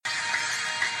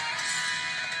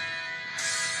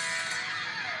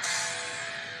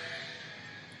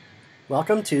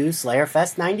Welcome to Slayer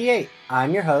Fest 98.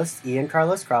 I'm your host, Ian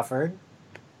Carlos Crawford.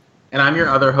 And I'm your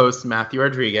other host, Matthew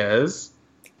Rodriguez.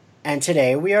 And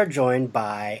today we are joined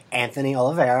by Anthony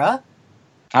Oliveira.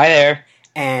 Hi there.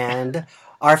 And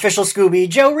our official Scooby,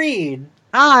 Joe Reed.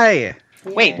 Hi.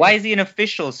 Wait, why is he an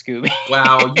official Scooby?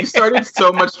 Wow, you started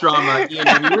so much drama, Ian,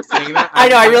 when you were saying that. I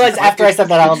know, I realized after I said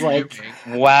that, I was like...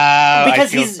 Wow,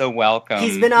 because I feel so welcome.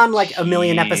 He's been on like a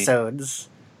million episodes.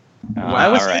 I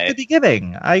was at the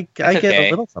beginning. I get a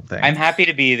little something. I'm happy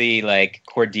to be the like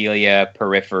Cordelia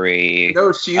periphery.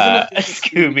 No, she's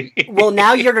Scooby. Well,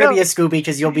 now you're going to be a Scooby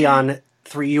because you'll be on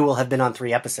 3. You will have been on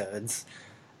 3 episodes.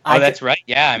 Oh, that's right.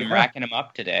 Yeah, I'm racking them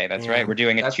up today. That's right. We're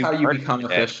doing a That's 2-part how you become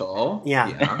today. official.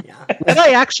 Yeah. What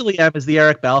I actually am is the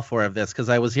Eric Balfour of this because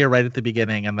I was here right at the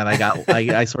beginning and then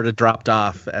I sort of dropped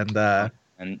off and I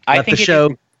let think the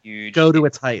show huge. go to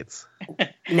its heights.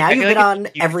 Now I you've feel been like on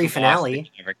it's every huge loss finale. that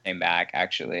he never came back.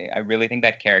 Actually, I really think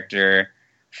that character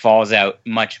falls out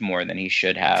much more than he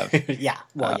should have. Yeah.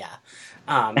 But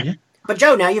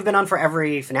Joe, now you've been on for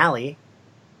every finale.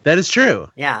 That is true.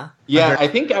 Yeah. Yeah, I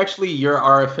think actually you're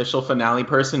our official finale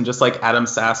person, just like Adam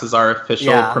Sass is our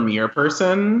official premiere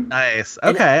person. Nice.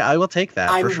 Okay, I will take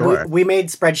that for sure. We made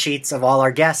spreadsheets of all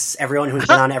our guests, everyone who's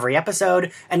been on every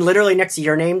episode, and literally next to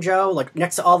your name, Joe, like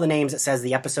next to all the names, it says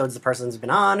the episodes the person's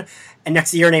been on, and next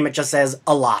to your name, it just says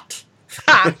a lot.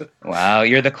 Wow,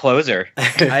 you're the closer.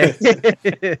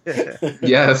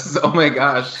 Yes. Oh my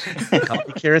gosh. Call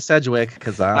me Kira Sedgwick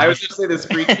because I was going to say this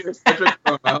free Kira Sedgwick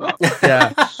promo.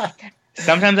 Yeah.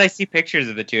 Sometimes I see pictures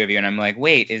of the two of you, and I'm like,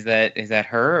 "Wait, is that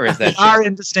her or is that?" We are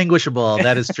indistinguishable.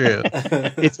 That is true.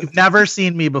 If you've never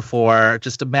seen me before,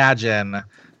 just imagine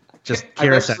just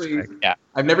Kira Sedgwick. Yeah.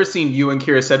 I've never seen you and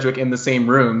Kira Sedgwick in the same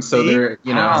room, so they're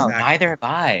Oh, neither have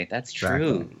I. That's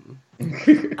true.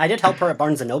 I did help her at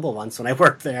Barnes & Noble once when I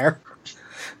worked there.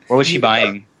 What was she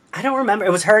buying? I don't remember.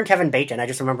 It was her and Kevin Bacon. I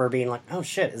just remember being like, oh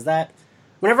shit, is that...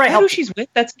 Whenever I helped... she's with?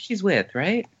 That's who she's with,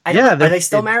 right? Are they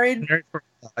still married?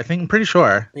 I'm pretty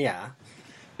sure. Yeah.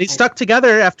 They stuck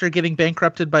together after getting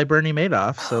bankrupted by Bernie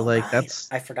Madoff, so that's...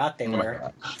 I forgot they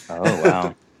were. Oh,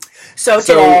 wow. So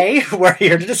today, we're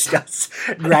here to discuss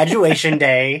Graduation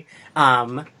Day,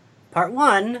 Part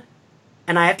 1,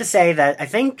 and I have to say that I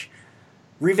think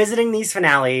revisiting these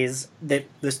finales, this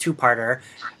 2-parter,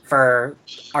 for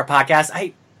our podcast,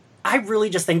 I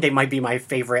really just think they might be my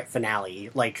favorite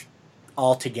finale, like,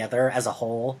 all together as a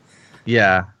whole.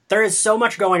 Yeah. There is so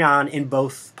much going on in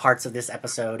both parts of this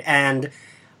episode, and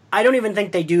I don't even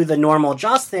think they do the normal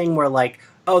Joss thing where, like,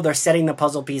 oh, they're setting the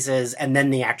puzzle pieces and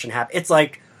then the action happens. It's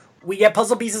like, we get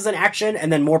puzzle pieces and action,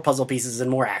 and then more puzzle pieces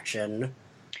and more action.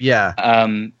 Yeah.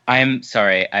 I'm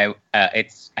sorry. I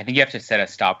think you have to set a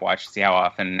stopwatch to see how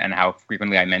often and how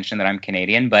frequently I mention that I'm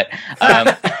Canadian. But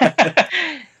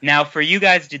now, for you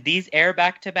guys, did these air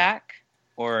back to back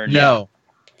or no?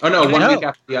 Oh no, one week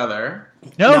after the other.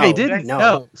 No, they didn't.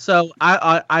 No. So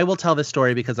I will tell this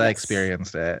story because I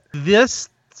experienced it. This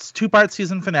 2-part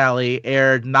season finale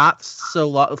aired not so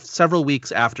long, several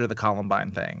weeks after the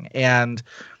Columbine thing, and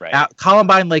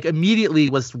Columbine like immediately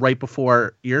was right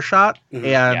before Earshot,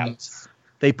 and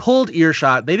they pulled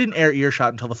Earshot. They didn't air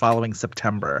Earshot until the following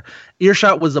September.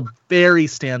 Earshot was a very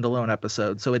standalone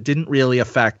episode, so it didn't really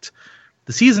affect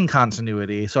the season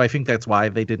continuity. So I think that's why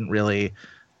they didn't really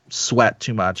sweat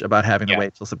too much about having to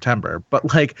wait till September.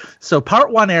 But like, so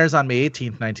Part 1 airs on May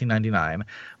 18th, 1999.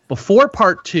 Before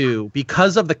Part 2,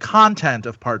 because of the content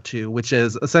of Part 2, which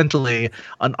is essentially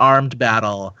an armed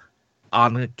battle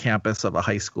on the campus of a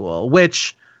high school,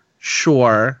 which,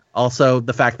 sure, also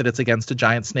the fact that it's against a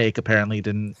giant snake apparently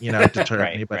didn't, deter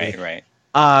anybody. Right.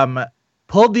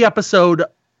 Pulled the episode,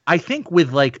 I think,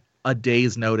 with like a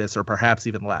day's notice or perhaps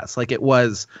even less. Like, it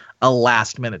was a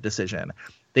last-minute decision.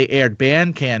 They aired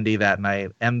Band Candy that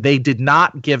night, and they did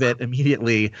not give it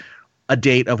immediately a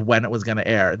date of when it was going to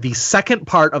air. The second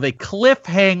part of a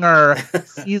cliffhanger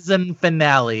season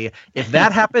finale. If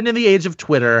that happened in the age of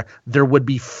Twitter, there would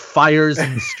be fires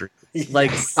in the streets.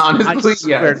 Like,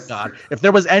 honestly, I swear to God, if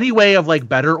there was any way of like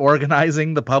better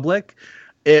organizing the public,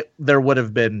 there would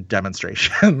have been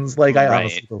demonstrations. Like, I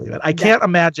honestly believe it. I can't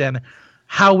imagine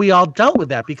how we all dealt with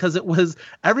that because it was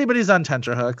everybody's on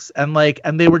tenterhooks and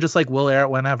they were just like, we'll air it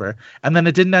whenever. And then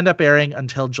it didn't end up airing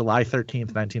until July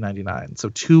 13th, 1999. So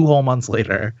 2 whole months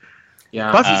later.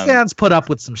 Yeah. Buffy fans put up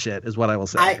with some shit is what I will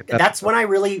say. That's when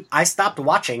I stopped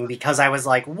watching because I was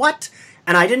like, what?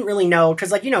 And I didn't really know,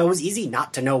 because it was easy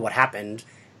not to know what happened.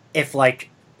 If I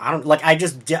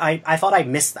thought I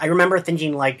missed, I remember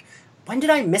thinking like, when did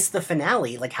I miss the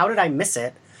finale? Like, how did I miss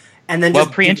it? And then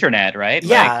pre-internet, right?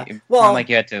 Yeah. Like, it's not like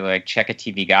you had to like check a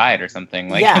TV guide or something.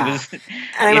 Like, yeah.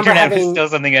 The internet was still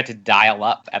something you had to dial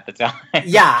up at the time.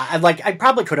 Yeah, I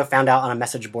probably could have found out on a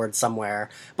message board somewhere,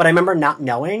 but I remember not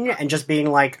knowing and just being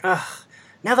like, ugh,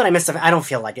 now that I missed it, I don't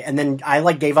feel like it. And then I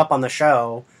like gave up on the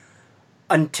show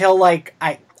until like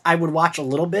I would watch a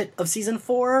little bit of season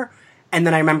 4. And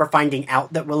then I remember finding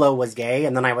out that Willow was gay,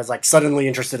 and then I was like suddenly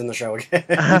interested in the show again.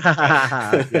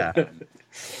 Yeah.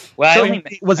 Well, so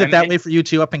was it that way for you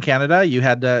too up in Canada? You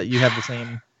had the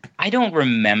same. I don't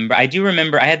remember. I do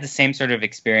remember I had the same sort of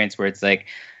experience where it's like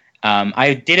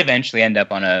I did eventually end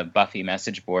up on a Buffy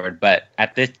message board, but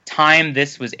at the time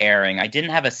this was airing, I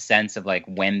didn't have a sense of like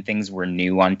when things were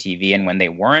new on TV and when they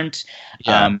weren't.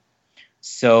 Yeah.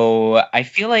 So I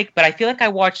feel like I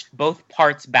watched both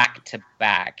parts back to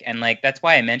back, and like that's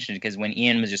why I mentioned it, because when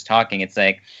Ian was just talking, it's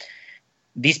like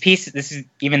these pieces. This is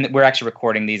even we're actually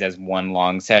recording these as one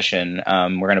long session.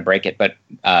 We're gonna break it, but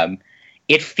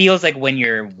it feels like when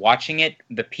you're watching it,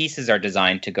 the pieces are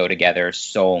designed to go together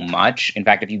so much. In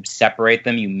fact, if you separate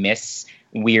them, you miss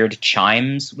weird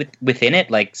chimes within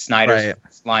it. Like Snyder's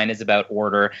first line is about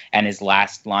order, and his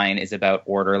last line is about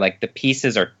order. Like the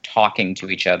pieces are talking to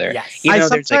each other. Yes.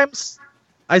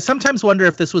 I sometimes wonder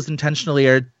if this was intended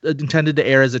to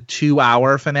air as a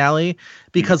 2-hour finale,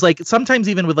 because like sometimes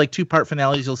even with like 2-part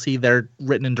finales, you'll see they're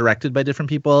written and directed by different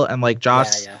people, and like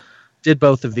Joss did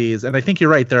both of these, and I think you're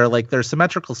right. There's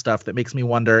symmetrical stuff that makes me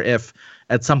wonder if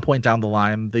at some point down the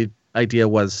line the idea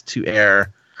was to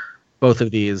air both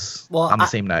of these on the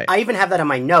same night. I even have that in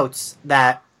my notes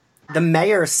that the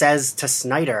mayor says to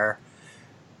Snyder,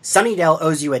 Sunnydale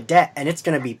owes you a debt and it's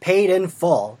going to be paid in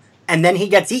full. And then he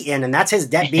gets eaten and that's his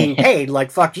debt being paid.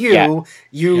 Like, fuck you.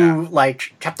 You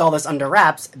like kept all this under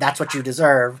wraps. That's what you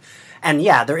deserve. And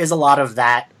yeah, there is a lot of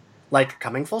that, like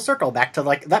coming full circle back to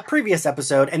like that previous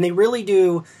episode. And they really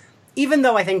do, even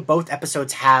though I think both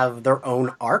episodes have their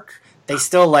own arc, they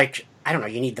still like, I don't know,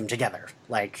 you need them together.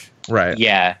 Like, right.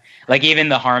 Yeah. Like even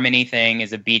the harmony thing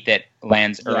is a beat that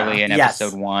lands early in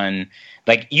episode 1.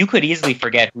 Like you could easily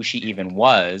forget who she even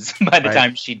was by the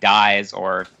time she dies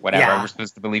or whatever. Yeah. We're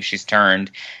supposed to believe she's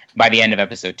turned by the end of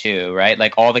episode 2, right?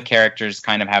 Like all the characters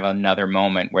kind of have another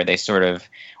moment where they sort of,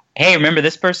 hey, remember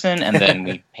this person? And then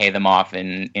we pay them off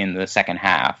in the second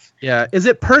half. Yeah. Is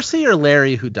it Percy or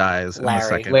Larry who dies in the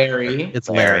second? Larry. It's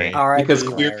Larry. Because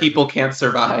queer people can't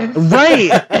survive.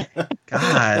 Right.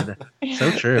 God.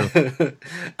 So true.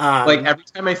 Like every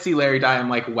time I see Larry die, I'm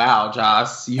like, wow,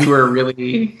 Joss, you were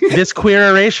really... This queer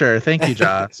erasure. Thank you,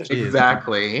 Joss. Jeez.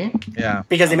 Exactly. Yeah.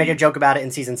 Because they make a joke about it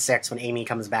in season 6 when Amy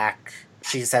comes back.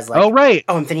 She says like, oh,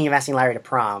 I'm thinking of asking Larry to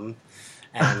prom.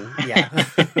 And yeah.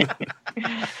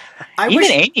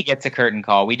 Amy gets a curtain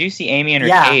call. We do see Amy in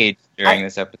her cage during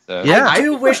this episode. Yeah, I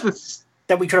do wish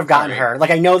that we could have gotten her. Like,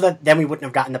 I know that then we wouldn't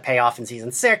have gotten the payoff in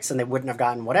season 6, and they wouldn't have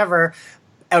gotten whatever.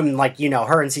 Like, you know,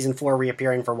 her in season 4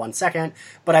 reappearing for 1 second.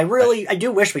 But I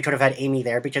do wish we could have had Amy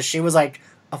there, because she was like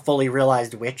a fully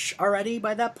realized witch already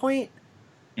by that point.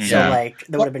 Yeah. So like,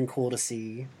 that would have been cool to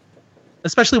see.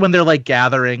 Especially when they're like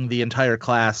gathering the entire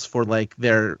class for like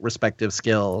their respective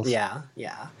skills. Yeah,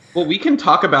 yeah. Well, we can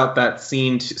talk about that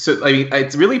scene. So, I mean,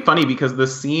 it's really funny because the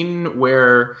scene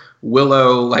where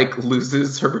Willow like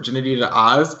loses her virginity to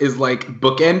Oz is like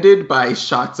bookended by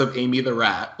shots of Amy the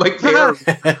Rat. Like they are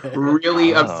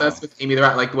really obsessed with Amy the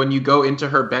Rat. Like when you go into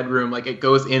her bedroom, like it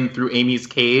goes in through Amy's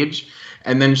cage.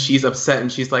 And then she's upset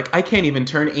and she's like, I can't even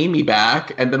turn Amy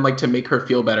back. And then like to make her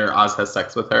feel better, Oz has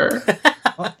sex with her.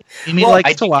 Amy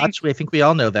likes to watch. I think we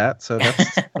all know that. So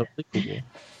that's totally cool.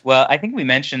 Well, I think we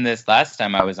mentioned this last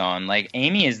time I was on. Like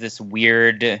Amy is this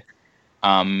weird...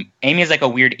 Amy is like a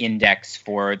weird index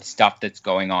for the stuff that's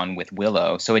going on with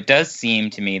Willow. So it does seem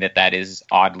to me that is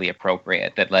oddly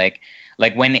appropriate. That like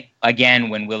when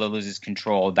Willow loses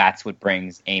control, that's what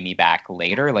brings Amy back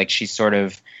later. Like she sort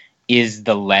of is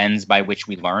the lens by which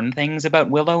we learn things about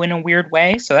Willow in a weird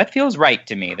way. So that feels right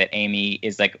to me, that Amy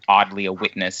is like oddly a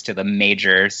witness to the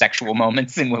major sexual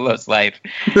moments in Willow's life.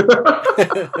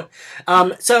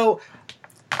 So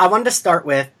I wanted to start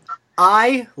with,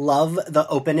 I love the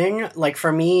opening. Like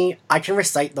for me, I can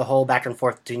recite the whole back and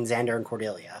forth between Xander and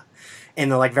Cordelia in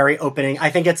the like very opening.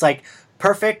 I think it's like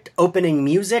perfect opening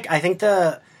music. I think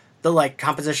the like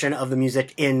composition of the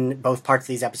music in both parts of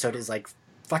these episodes is like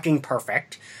fucking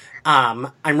perfect.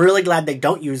 I'm really glad they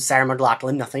don't use Sarah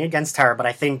McLachlan. Nothing against her, but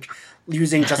I think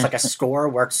using just like a score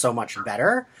works so much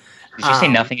better. Did you say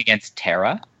nothing against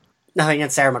Tara? Nothing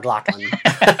against Sarah McLachlan.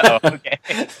 Oh, okay.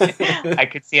 I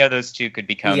could see how those two could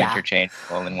become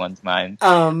interchangeable in one's mind.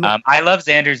 I love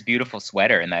Xander's beautiful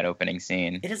sweater in that opening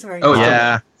scene. It is very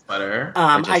sweater.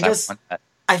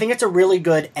 I I think it's a really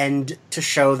good end to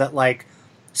show that, like,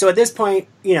 so at this point,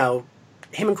 you know,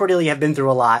 him and Cordelia have been through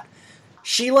a lot.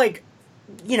 She, like,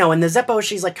 you know, in the Zeppo,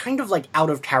 she's, like, kind of, like, out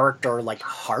of character, like,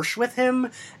 harsh with him.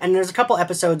 And there's a couple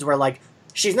episodes where, like,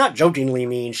 she's not jokingly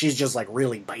mean, she's just, like,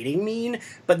 really biting mean.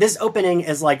 But this opening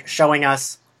is, like, showing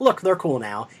us, look, they're cool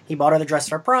now. He bought her the dress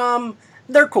for prom.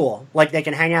 They're cool. Like, they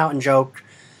can hang out and joke.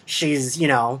 She's, you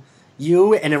know,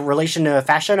 you, in relation to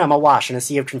fashion, I'm a wash in a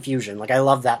sea of confusion. Like, I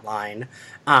love that line.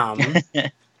 And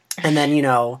then, you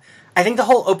know, I think the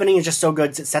whole opening is just so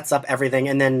good. It sets up everything.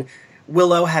 And then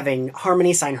Willow having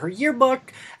Harmony sign her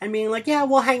yearbook and being like, yeah,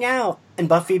 we'll hang out. And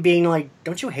Buffy being like,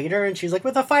 don't you hate her? And she's like,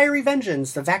 with a fiery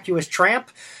vengeance, the vacuous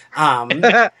tramp.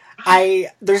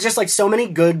 There's just, like, so many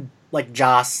good, like,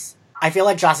 Joss. I feel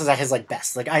like Joss is at his, like,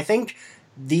 best. Like, I think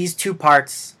these two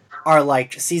parts are,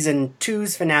 like, season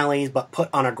 2's finales, but put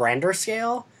on a grander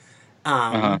scale.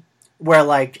 Where,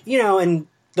 like, you know, in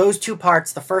those two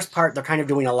parts, the first part, they're kind of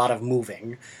doing a lot of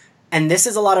moving. And this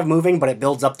is a lot of moving, but it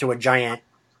builds up to a giant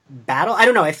battle. I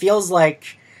don't know, it feels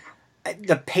like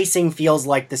the pacing feels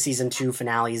like the season 2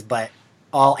 finales, but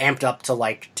all amped up to,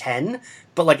 like, 10,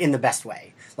 but, like, in the best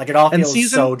way. Like, it all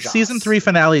feels so Joss. Season 3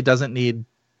 finale doesn't need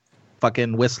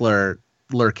fucking Whistler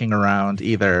lurking around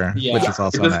either, which is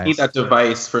also nice. It doesn't need that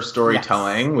device for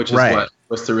storytelling, which is what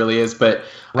Whistler really is. But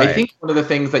I think one of the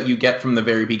things that you get from the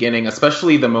very beginning,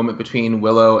 especially the moment between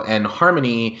Willow and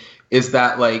Harmony, is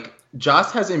that, like,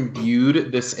 Joss has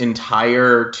imbued this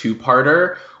entire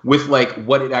two-parter with, like,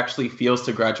 what it actually feels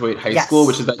to graduate high school,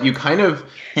 which is that you kind of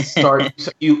start,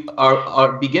 you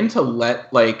begin to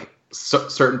let, like,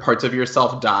 certain parts of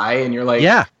yourself die, and you're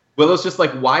like, Willow's just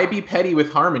like, why be petty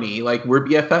with Harmony? Like, we're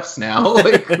BFFs now.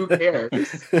 Like, who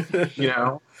cares? You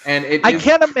know? And I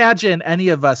can't imagine any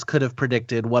of us could have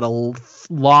predicted what a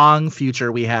long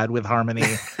future we had with Harmony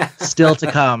still to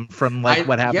come from, like,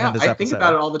 what happened in this episode. I think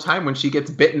about it all the time when she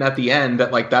gets bitten at the end,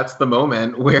 that, like, that's the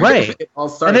moment where it all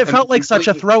starts. And it felt like such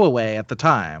a throwaway at the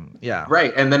time. Yeah.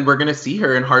 Right. And then we're going to see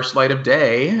her in Harsh Light of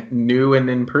Day, new and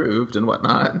improved and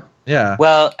whatnot. Yeah.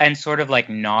 Well, and sort of, like,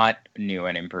 not new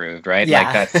and improved, right?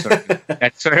 Yeah. Like,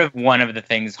 that's sort of one of the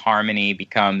things Harmony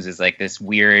becomes, is, like, this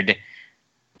weird,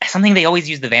 something they always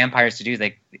use the vampires to do is,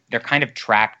 like, they're kind of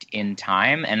trapped in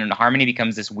time, and Harmony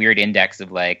becomes this weird index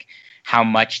of, like, how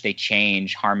much they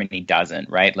change. Harmony doesn't,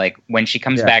 right? Like, when she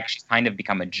comes back, she's kind of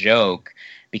become a joke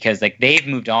because, like, they've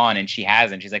moved on and she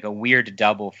hasn't. She's like a weird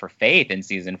double for Faith in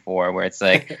season 4, where it's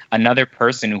like another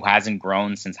person who hasn't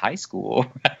grown since high school,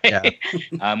 right?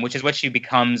 Which is what she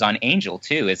becomes on Angel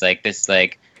too, is like this,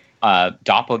 like,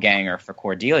 doppelganger for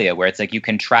Cordelia, where it's like you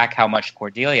can track how much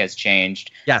Cordelia has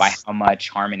changed by how much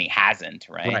Harmony hasn't,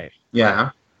 right?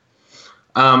 Yeah.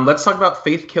 Let's talk about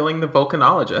Faith killing the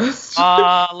volcanologist.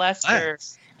 Lester.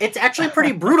 It's actually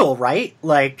pretty brutal, right?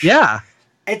 Like,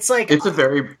 it's like, it's a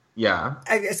very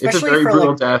especially it's a very brutal,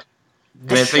 like, death.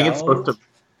 And I think show. It's supposed to.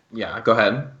 Yeah, go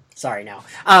ahead. Sorry, now.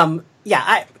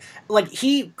 Like,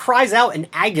 he cries out in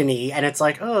agony, and it's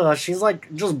like, oh, she's,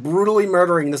 like, just brutally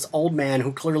murdering this old man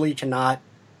who clearly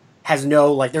has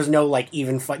no, like, there's no, like,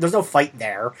 even fight. There's no fight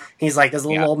there. He's, like, this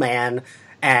little old man,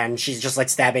 and she's just, like,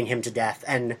 stabbing him to death.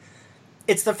 And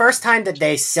it's the first time that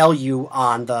they sell you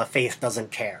on the Faith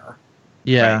doesn't care.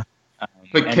 Yeah. Right?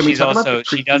 But and can we talk also,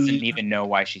 she doesn't even know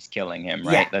why she's killing him,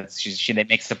 right? That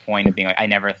makes the point of being like, I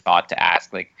never thought to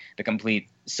ask, like, the complete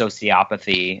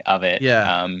sociopathy of it.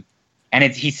 Yeah. And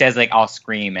he says, like, I'll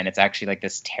scream, and it's actually, like,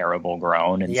 this terrible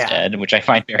groan instead, which I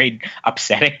find very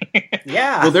upsetting.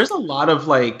 Well, there's a lot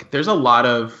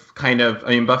of kind of,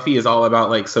 I mean, Buffy is all about,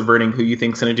 like, subverting who you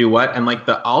think's going to do what, and, like,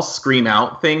 the I'll scream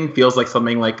out thing feels like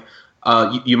something like,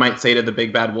 you might say to the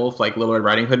big bad wolf, like Little Red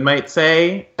Riding Hood might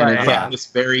say, and it's like this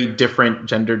very different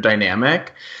gender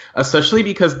dynamic, especially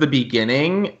because the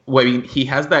beginning, I mean, he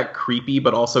has that creepy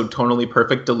but also tonally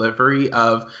perfect delivery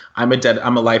of I'm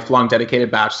a lifelong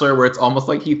dedicated bachelor, where it's almost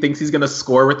like he thinks he's gonna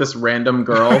score with this random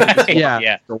girl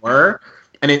door,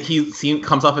 and he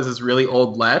comes off as this really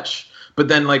old lech. But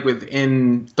then, like,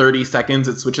 within 30 seconds,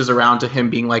 it switches around to him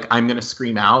being like, I'm going to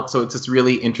scream out. So it's this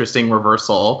really interesting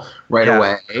reversal right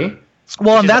away.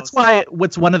 Well, and that's why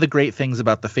what's one of the great things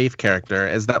about the Faith character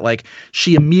is that, like,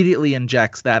 she immediately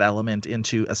injects that element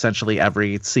into essentially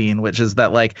every scene, which is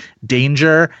that, like,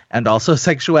 danger and also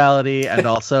sexuality and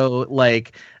also,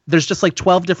 like, there's just, like,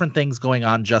 12 different things going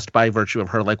on just by virtue of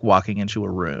her, like, walking into a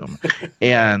room.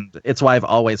 And it's why I've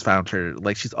always found her,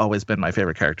 like, she's always been my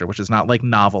favorite character, which is not, like,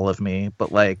 novel of me,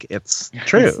 but, like, it's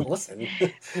true. Listen.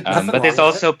 But there's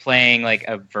also playing, like,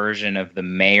 a version of the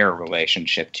mayor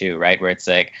relationship too, right? Where it's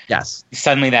like,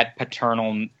 suddenly that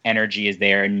paternal energy is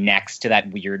there next to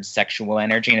that weird sexual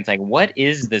energy. And it's like, what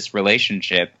is this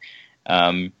relationship?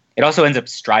 It also ends up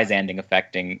Streisanding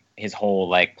affecting his whole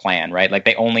like plan, right? Like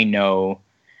they only know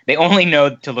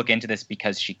to look into this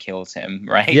because she kills him,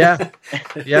 right? Yeah,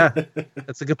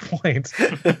 that's a good point.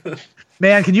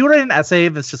 Man, can you write an essay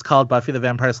that's just called Buffy the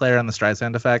Vampire Slayer and the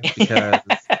Streisand Effect? Because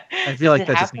I feel like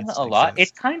that just needs to a lot. Sense.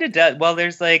 It kind of does. Well,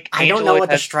 there's like I don't know what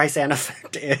the Streisand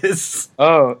effect is.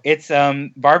 Oh, it's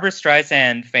Barbara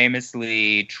Streisand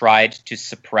famously tried to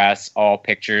suppress all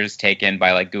pictures taken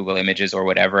by like Google Images or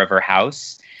whatever of her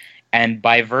house. And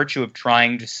by virtue of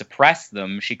trying to suppress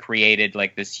them, she created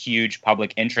like this huge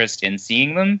public interest in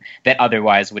seeing them that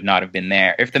otherwise would not have been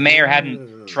there. If the mayor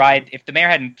hadn't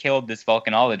hadn't killed this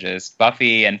volcanologist,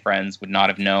 Buffy and friends would not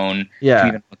have known to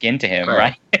even look into him,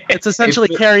 right? It's essentially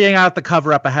carrying out the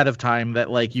cover-up ahead of time that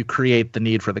like you create the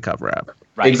need for the cover-up.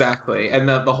 Right. Exactly. And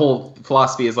the whole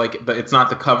philosophy is like, it's not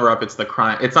the cover-up, it's the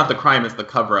crime. It's not the crime, it's the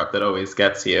cover-up that always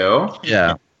gets you.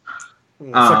 Yeah.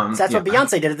 So that's what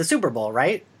Beyonce did at the Super Bowl,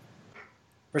 right?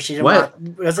 Where she didn't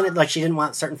want, wasn't it like she didn't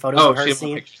want certain photos of her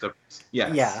scene?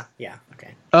 Yes. Yeah, okay.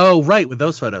 Oh, right, with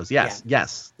those photos. Yes.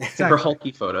 Exactly. Her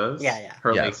hulky photos. Yeah.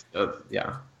 Her Oh,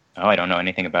 I don't know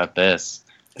anything about this.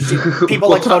 People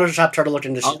like photoshopped her to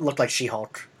look like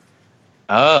She-Hulk.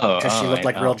 Oh. Because she looked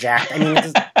like real jacked. I mean,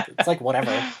 it's like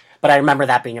whatever. But I remember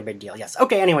that being a big deal. Yes.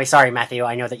 Okay, anyway, sorry, Matthew.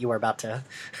 I know that you were about to...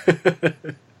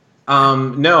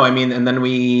 No, I mean, and then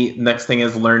next thing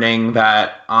is learning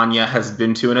that Anya has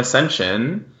been to an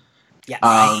ascension.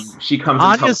 Yes. She comes.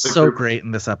 Anya's so great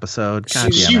in this episode.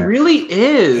 She really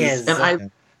is. And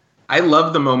I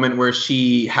love the moment where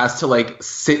she has to like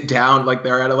sit down, like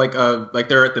they're at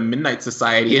they're at the Midnight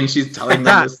Society, and she's telling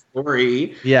them the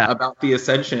story about the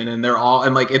ascension, and they're all,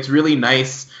 and like it's really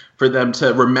nice for them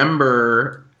to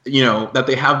remember, you know, that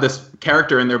they have this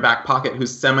character in their back pocket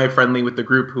who's semi-friendly with the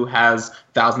group, who has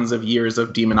thousands of years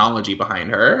of demonology behind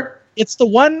her. It's the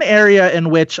one area in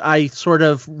which I sort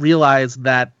of realized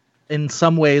that in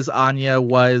some ways Anya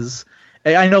was,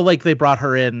 I know like they brought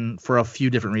her in for a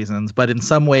few different reasons, but in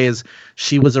some ways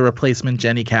she was a replacement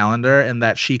Jenny Calendar, and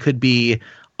that she could be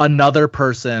another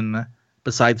person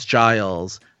besides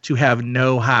Giles to have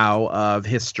know-how of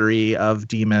history of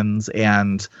demons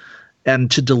and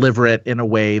to deliver it in a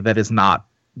way that is not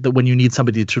that when you need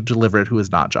somebody to deliver it who is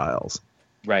not Giles.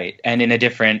 Right. And in a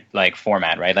different like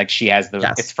format, right? Like she has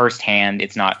it's firsthand.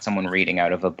 It's not someone reading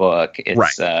out of a book.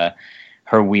 It's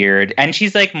her weird, and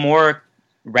she's like more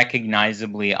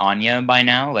recognizably Anya by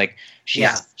now. Like she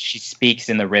speaks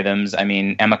in the rhythms. I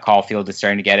mean, Emma Caulfield is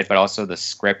starting to get it, but also the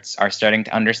scripts are starting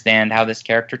to understand how this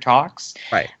character talks.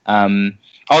 Right.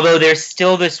 Although there's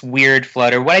still this weird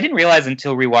flutter. What I didn't realize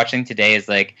until rewatching today is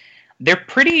like, they're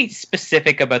pretty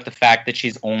specific about the fact that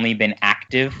she's only been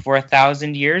active for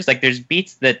 1,000 years. Like, there's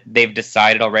beats that they've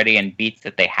decided already and beats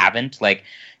that they haven't. Like,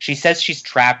 she says she's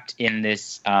trapped in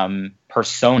this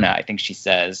persona, I think she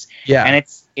says. Yeah. And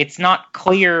it's not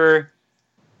clear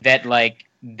that, like,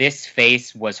 this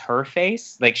face was her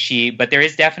face. Like, but there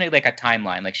is definitely, like, a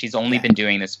timeline. Like, she's only been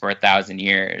doing this for 1,000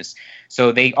 years.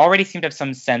 So they already seem to have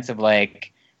some sense of,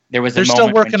 like, there was a moment. They're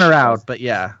still working her out, but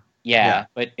yeah. Yeah,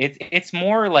 but it's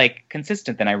more like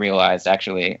consistent than I realized,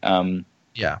 actually.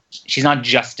 She's not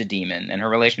just a demon, and her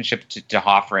relationship to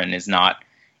Hoffren is not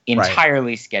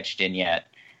entirely sketched in yet.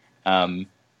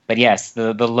 But yes,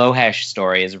 the Lohesh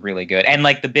story is really good, and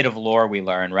like the bit of lore we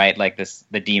learn, right? Like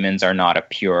the demons are not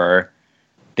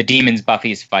the demons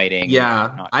Buffy's fighting.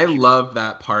 Yeah, I love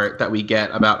that part that we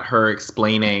get about her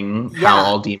explaining how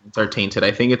all demons are tainted.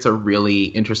 I think it's a really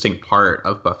interesting part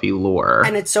of Buffy lore.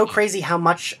 And it's so crazy how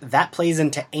much that plays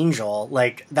into Angel.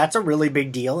 Like, that's a really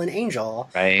big deal in Angel.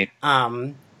 Right.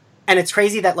 And it's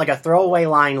crazy that, like, a throwaway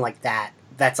line like that,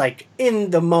 that's, like,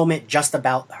 in the moment just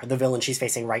about the villain she's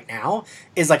facing right now,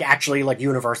 is, like, actually, like,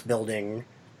 universe building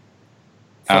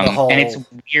for the whole... And it's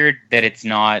weird that it's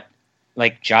not...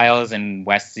 Like, Giles and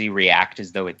Wesley react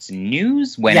as though it's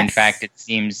news, when in fact it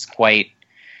seems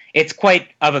it's quite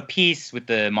of a piece with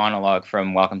the monologue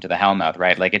from Welcome to the Hellmouth,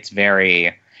 right? Like, it's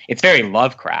very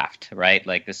Lovecraft, right?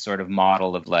 Like, this sort of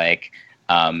model of, like,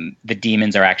 the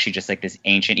demons are actually just, like, this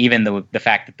ancient, even the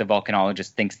fact that the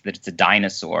volcanologist thinks that it's a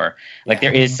dinosaur. Like,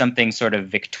 there is something sort of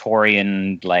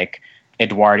Victorian, like,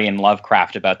 Edwardian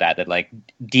Lovecraft about that, like,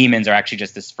 demons are actually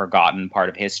just this forgotten part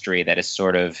of history that is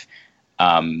sort of...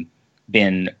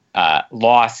 been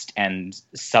lost and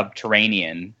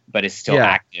subterranean, but is still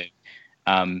active.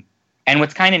 And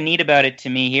what's kind of neat about it to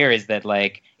me here is that,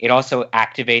 like, it also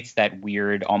activates that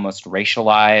weird, almost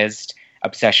racialized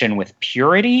obsession with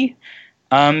purity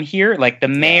here. Like, the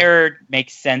mayor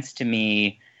makes sense to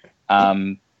me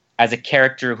as a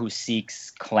character who seeks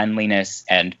cleanliness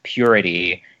and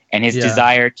purity, and his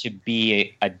desire to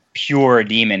be a pure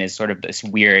demon is sort of this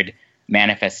weird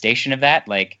manifestation of that.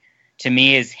 Like, to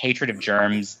me, his hatred of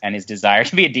germs and his desire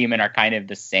to be a demon are kind of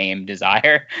the same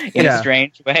desire in a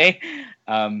strange way.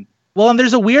 Well, and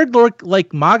there's a weird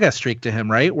like MAGA streak to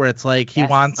him, right? Where it's like he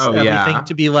wants everything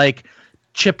to be like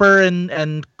chipper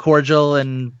and cordial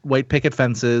and white picket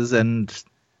fences and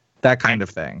that kind of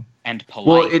thing. And polite.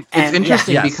 Well, it's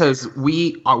interesting because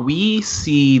we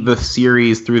see the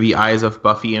series through the eyes of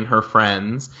Buffy and her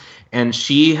friends, and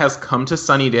she has come to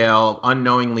Sunnydale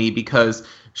unknowingly because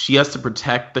she has to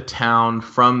protect the town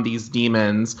from these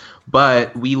demons.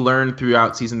 But we learn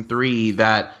throughout season 3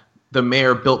 that the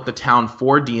mayor built the town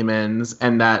for demons,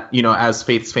 and that, you know, as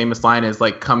Faith's famous line is,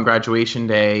 like, come graduation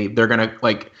day, they're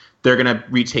gonna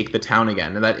retake the town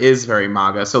again. And that is very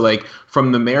MAGA. So, like,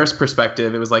 from the mayor's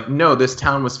perspective, it was like, no, this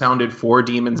town was founded for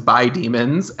demons by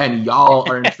demons, and y'all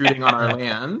are intruding on our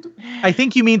land. I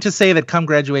think you mean to say that come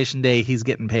graduation day, he's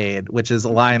getting paid, which is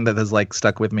a line that has, like,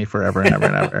 stuck with me forever and ever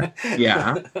and ever.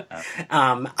 Yeah.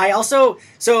 I also,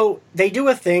 so they do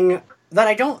a thing that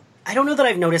I don't know that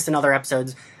I've noticed in other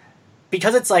episodes,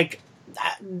 because it's like,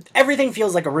 everything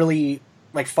feels like a really,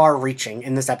 like, far-reaching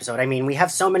in this episode. I mean, we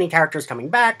have so many characters coming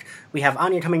back. We have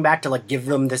Anya coming back to, like, give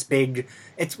them this big...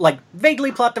 It's, like,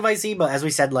 vaguely plot device-y, but as we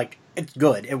said, like, it's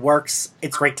good. It works.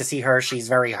 It's great to see her. She's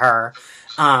very her.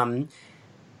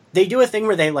 They do a thing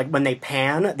where they, like, when they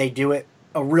pan, they do it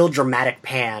a real dramatic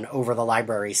pan over the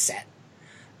library set.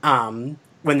 When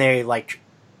they, like,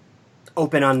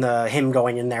 open on him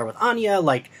going in there with Anya,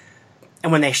 like...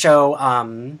 And when they show...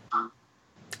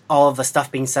 all of the stuff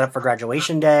being set up for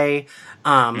graduation day.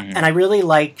 And I really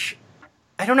like,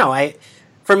 I don't know,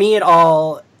 for me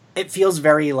it feels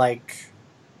very, like,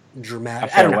 dramatic.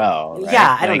 A farewell, right?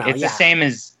 Yeah, I don't like, know.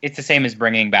 It's the same as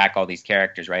bringing back all these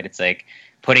characters, right? It's like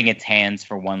putting its hands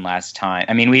for one last time.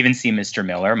 I mean, we even see Mr.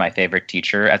 Miller, my favorite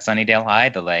teacher at Sunnydale High,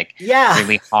 the, like,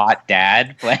 really hot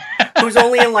dad. Who's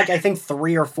only in, like, I think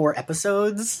 3 or 4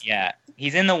 episodes. Yeah.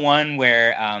 He's in the one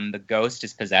where the ghost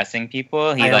is possessing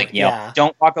people. He yells,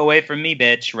 "Don't walk away from me,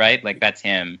 bitch!" Right? Like, that's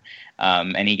him.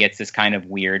 And he gets this kind of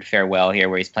weird farewell here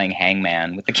where he's playing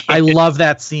hangman with the kids. I love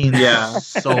that scene. Yeah,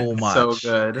 so much. So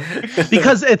good.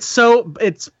 Because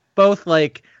it's both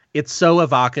like, it's so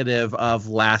evocative of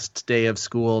last day of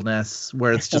schoolness,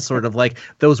 where it's just sort of like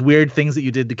those weird things that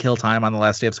you did to kill time on the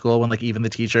last day of school when, like, even the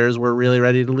teachers were really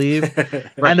ready to leave.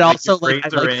 Right, and also, like,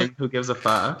 who gives a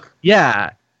fuck?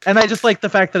 Yeah. And I just like the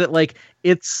fact that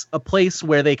it's a place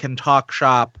where they can talk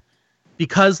shop,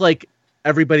 because, like,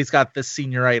 everybody's got this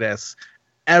senioritis.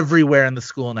 Everywhere in the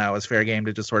school now is fair game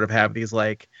to just sort of have these,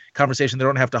 like, conversations. They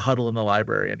don't have to huddle in the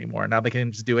library anymore. Now they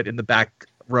can just do it in the back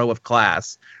row of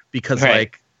class because,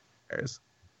 like,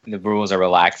 the rules are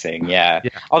relaxing. Yeah.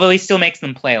 Although he still makes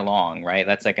them play along, right?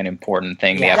 That's, like, an important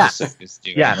thing the episode is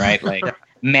doing, right? Like,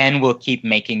 men will keep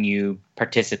making you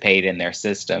participate in their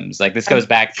systems. Like, this goes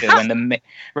back to when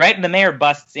the mayor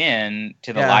busts in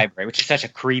to the library, which is such a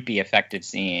creepy, effective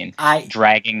scene,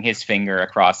 dragging his finger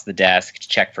across the desk to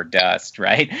check for dust,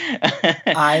 right?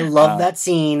 I love that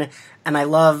scene, and I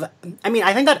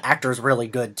think that actor's really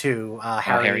good too,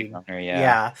 Harry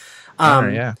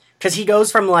Conner, because he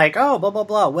goes from, like, oh, blah, blah,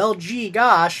 blah, well, gee,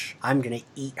 gosh, I'm gonna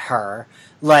eat her,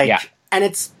 like, and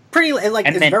it's pretty, like,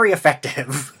 it's very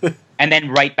effective. And then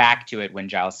right back to it when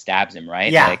Giles stabs him,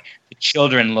 right? Yeah. Like, the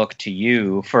children look to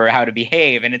you for how to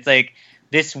behave. And it's like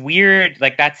this weird,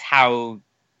 like, that's how,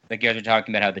 like, you guys are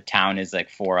talking about how the town is,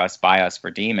 like, for us, by us, for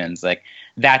demons. Like,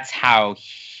 that's how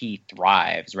he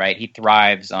thrives, right? He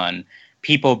thrives on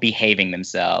people behaving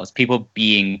themselves, people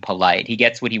being polite. He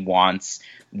gets what he wants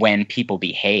when people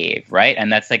behave, right?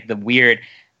 And that's, like, the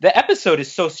episode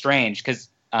is so strange because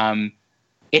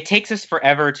it takes us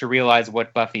forever to realize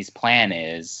what Buffy's plan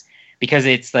is. Because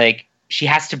it's like she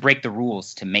has to break the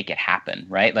rules to make it happen,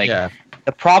 right? Like,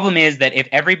 the problem is that if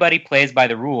everybody plays by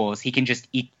the rules, he can just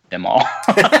eat them all.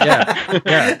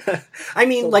 I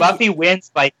mean, like, Buffy wins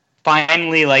by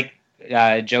finally, like,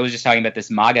 Joe was just talking about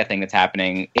this MAGA thing that's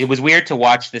happening. It was weird to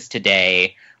watch this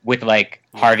today with, like,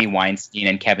 Harvey Weinstein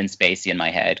and Kevin Spacey in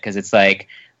my head, because it's like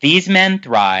these men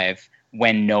thrive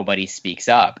when nobody speaks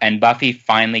up, and Buffy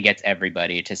finally gets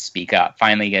everybody to speak up,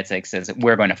 says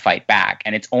we're going to fight back,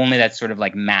 and it's only that sort of,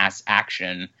 like, mass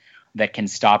action that can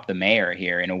stop the mayor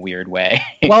here in a weird way.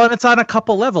 Well, and it's on a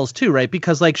couple levels too, right?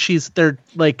 Because, like,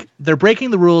 they're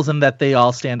breaking the rules in that they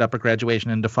all stand up at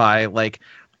graduation and defy, like,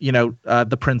 you know,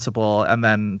 the principal and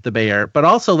then the mayor, but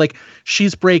also, like,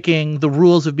 she's breaking the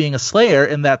rules of being a slayer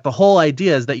in that the whole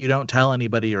idea is that you don't tell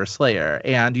anybody you're a slayer,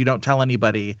 and you don't tell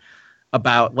anybody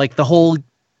about, like, the whole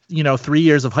 3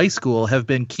 years of high school have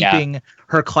been keeping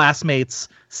her classmates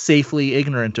safely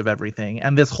ignorant of everything.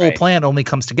 And this whole plan only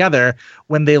comes together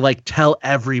when they like tell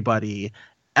everybody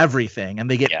everything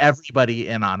and they get everybody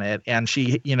in on it. And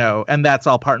she, and that's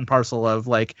all part and parcel of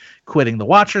like quitting the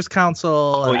Watchers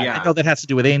Council. Oh, I know that has to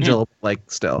do with Angel,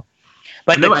 like still.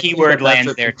 But the keyword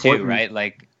lands there too, right?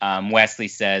 Like Wesley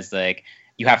says, like,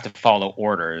 you have to follow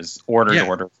orders.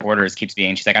 Orders keeps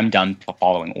being. She's like, I'm done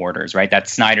following orders, right?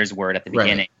 That's Snyder's word at the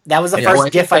beginning. That was the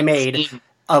first GIF I made.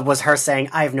 Was her saying,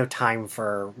 I have no time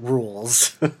for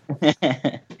rules.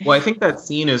 Well, I think that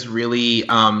scene is really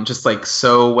just like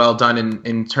so well done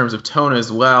in terms of tone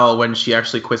as well when she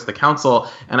actually quits the council.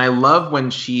 And I love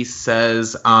when she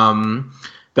says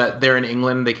that they're in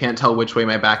England, they can't tell which way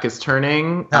my back is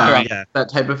turning, that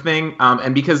type of thing.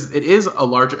 And because it is a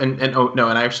larger, and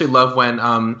I actually love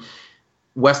when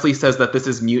Wesley says that this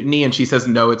is mutiny, and she says,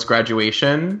 no, it's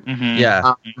graduation.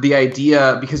 Mm-hmm. The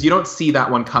idea, because you don't see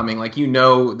that one coming, like,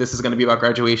 this is going to be about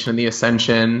graduation and the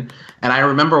Ascension. And I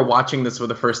remember watching this for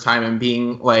the first time and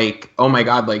being like, oh my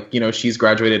God, like, she's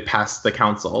graduated past the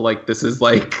council. Like, this is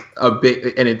like a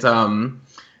big, and it's,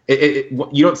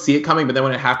 you don't see it coming, but then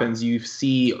when it happens, you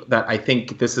see that I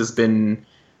think the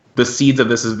seeds of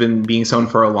this has been being sown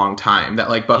for a long time. That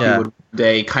like Buffy would one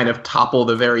day kind of topple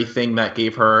the very thing that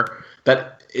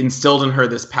that instilled in her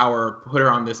this power, put her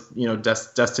on this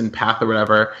destined path or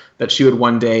whatever. That she would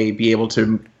one day be able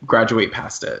to graduate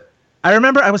past it. I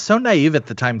remember I was so naive at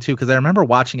the time too, because I remember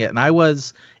watching it, and I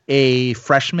was a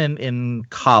freshman in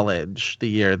college the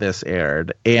year this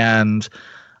aired, and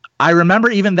I remember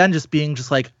even then just being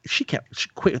just like, she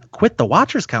quit the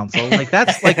Watchers Council. Like,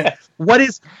 that's like, what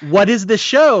is this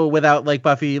show without like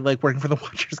Buffy like working for the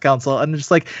Watchers Council? And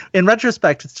just like in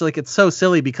retrospect, it's like, it's so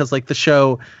silly because like the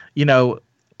show,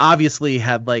 obviously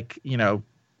had like,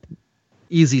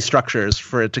 easy structures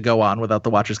for it to go on without the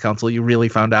Watchers Council. You really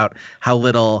found out how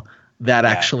little that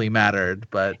actually mattered.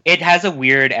 But it has a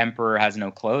weird Emperor has no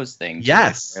clothes thing.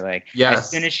 Yes. Like, as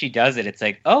soon as she does it, it's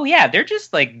like, oh yeah, they're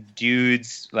just like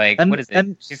dudes. Like, what is it?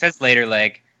 And she says later,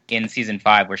 like in season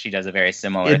 5, where she does a very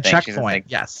similar thing. Checkpoint,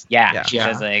 she says, like, she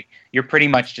says like, you're pretty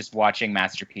much just watching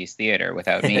Masterpiece Theater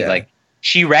without me. Like,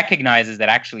 she recognizes that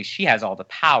actually she has all the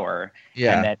power,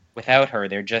 and that without her,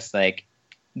 they're just like,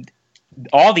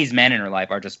 all these men in her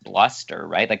life are just bluster,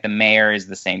 right? Like the mayor is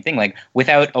the same thing. Like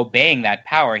without obeying that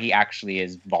power, he actually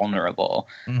is vulnerable.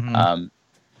 Mm-hmm.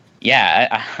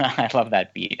 I love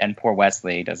that beat. And poor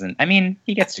Wesley doesn't. I mean,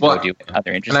 he gets to go do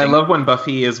other interesting. And I love when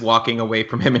Buffy is walking away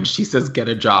from him and she says, "Get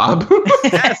a job."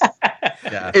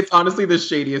 It's honestly the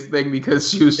shadiest thing because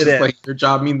she was just like, "Your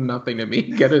job means nothing to me.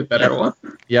 Get a better one."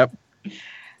 Yep.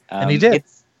 And he did.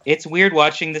 It's weird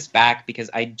watching this back because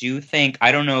I do think,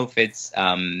 I don't know if it's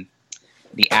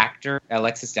the actor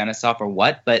Alexis Denisov or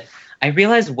what, but I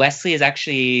realized Wesley is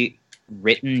actually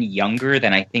written younger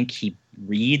than I think he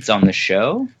reads on the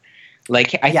show.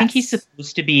 Like, I think he's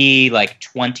supposed to be like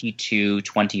 22,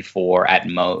 24 at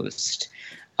most.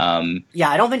 I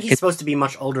don't think he's supposed to be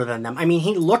much older than them. I mean,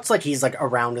 he looks like he's like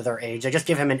around their age. They just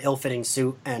give him an ill-fitting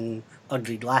suit and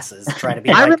ugly glasses to try to be.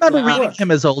 I remember reading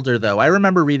him as older, though. I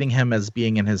remember reading him as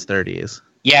being in his 30s.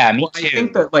 Yeah, me too. I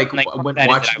think that when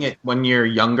watching it when you're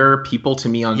younger, people to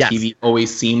me on TV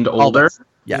always seemed older.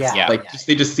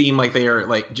 They just seem like they are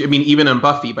like. I mean, even in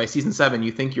Buffy, by season 7,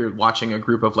 you think you're watching a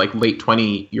group of like late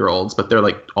 20-year-olds, but they're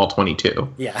like all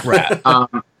 22. Yeah, right.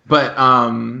 But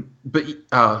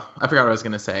I forgot what I was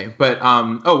gonna say. But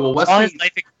Wesley, all his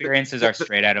life experiences are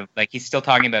straight out of, like, he's still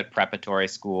talking about preparatory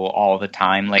school all the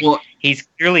time. Like, he's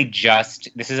clearly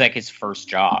this is like his first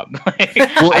job.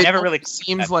 I never really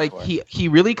seems like he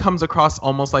really comes across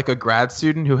almost like a grad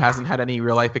student who hasn't had any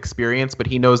real life experience, but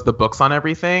he knows the books on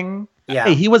everything. Yeah,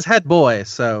 hey, he was head boy,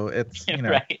 so it's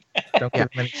right. Don't give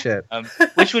him any shit.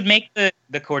 Which would make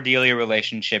the Cordelia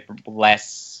relationship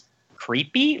less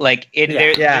creepy. Like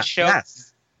the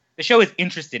show is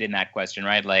interested in that question,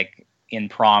 right? Like in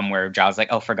Prom, where Giles is like,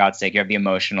 oh, for God's sake, you have the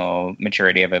emotional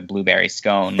maturity of a blueberry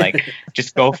scone, like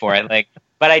just go for it. Like,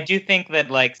 but I do think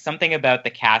that like something about the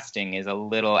casting is a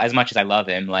little, as much as I love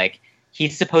him, like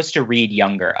he's supposed to read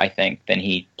younger, I think, than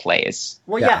he plays.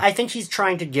 Well, I think he's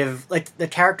trying to give like the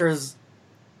characters,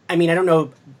 I mean, I don't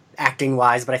know acting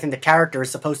wise, but I think the character is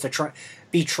supposed to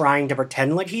be trying to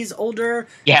pretend like he's older.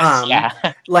 Yes,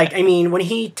 Like, I mean, when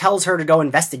he tells her to go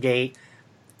investigate,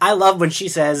 I love when she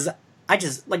says, I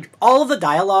just, like, all of the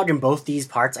dialogue in both these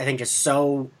parts, I think, is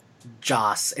so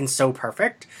Joss and so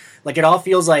perfect. Like, it all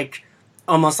feels like,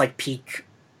 almost like peak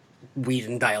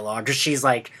Whedon dialogue. Because she's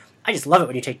like, I just love it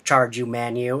when you take charge, you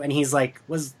man, you. And he's like,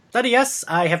 was that a yes?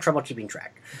 I have trouble keeping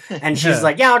track. And she's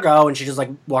like, yeah, I'll go. And she just,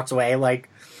 like, walks away, like...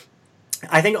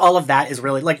 I think all of that is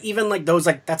really, like, even, like, those,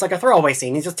 like, that's, like, a throwaway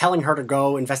scene. He's just telling her to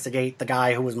go investigate the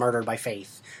guy who was murdered by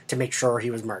Faith to make sure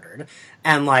he was murdered.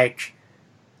 And, like,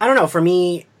 I don't know, for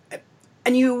me,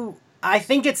 and I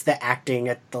think it's the acting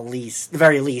at the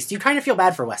very least. You kind of feel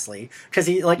bad for Wesley, because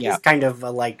he, like, is kind of,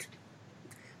 like,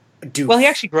 doof. Well, he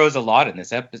actually grows a lot in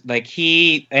this episode. Like,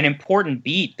 an important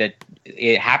beat that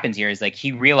it happens here is, like,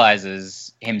 he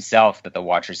realizes himself that the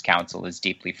Watchers Council is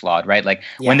deeply flawed, right? Like,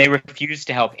 when they refuse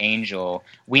to help Angel,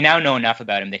 we now know enough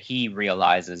about him that he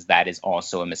realizes that is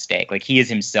also a mistake. Like, he is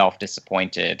himself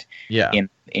disappointed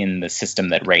in the system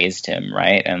that raised him,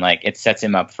 right? And, like, it sets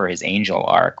him up for his Angel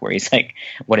arc, where he's like,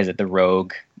 what is it, the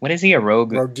rogue? What is he, a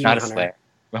rogue? Rogue demon not a hunter. slayer.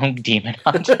 Rogue demon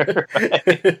hunter,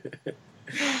 right?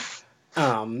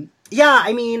 Yeah,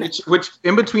 I mean... Which,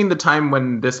 in between the time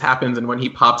when this happens and when he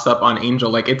pops up on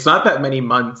Angel, like, it's not that many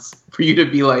months for you to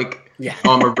be like, oh,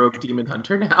 I'm a rogue demon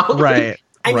hunter now. Right.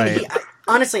 I mean,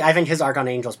 honestly, I think his arc on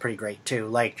Angel's pretty great, too.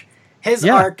 Like, his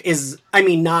arc is, I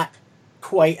mean, not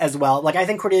quite as well. Like, I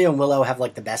think Cordelia and Willow have,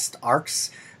 like, the best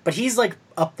arcs, but he's, like,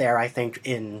 up there, I think,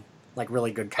 in, like,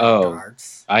 really good character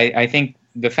arcs. I think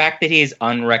the fact that he is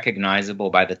unrecognizable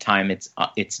by the time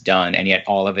it's done, and yet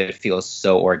all of it feels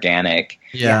so organic.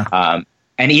 Yeah.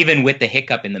 And even with the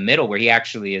hiccup in the middle, where he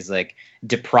actually is like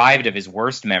deprived of his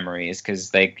worst memories,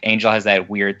 because like Angel has that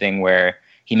weird thing where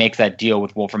he makes that deal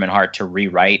with Wolfram and Hart to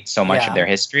rewrite so much of their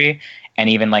history, and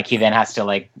even like he then has to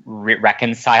like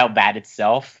reconcile that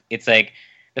itself. It's like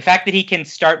the fact that he can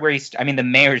start where I mean, the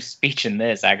mayor's speech in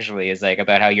this actually is like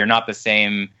about how you're not the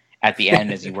same at the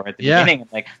end as you were at the beginning.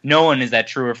 Like, no one is that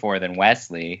truer for than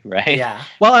Wesley, right? Yeah.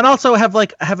 Well, and also have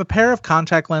a pair of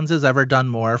contact lenses ever done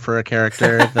more for a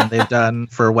character than they've done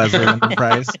for Wesley and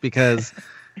Price? Because,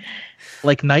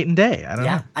 like, night and day. I don't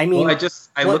know. I mean, well,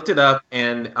 I looked it up,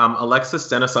 and Alexis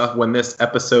Denisov, when this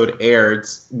episode aired,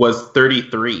 was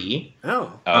 33.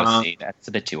 See, that's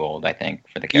a bit too old, I think,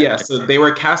 for the character. Yeah, so they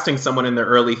were casting someone in their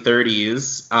early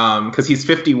 30s, because he's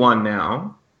 51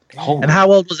 now. And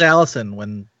how old was Allison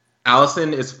when...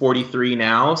 Allison is 43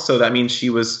 now, so that means she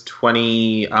was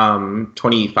 25.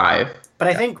 But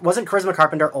I think, wasn't Charisma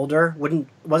Carpenter older?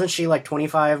 Wasn't she like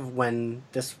 25 when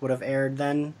this would have aired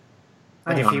then?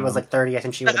 Like if he was like 30, I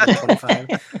think she would have been 25.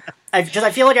 I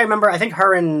feel like I think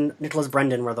her and Nicholas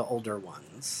Brendan were the older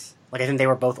ones. Like I think they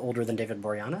were both older than David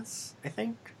Boreanaz, I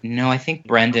think. No, I think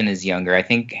Brendan is younger. I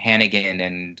think Hannigan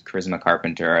and Charisma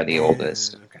Carpenter are the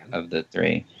oldest of the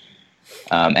three.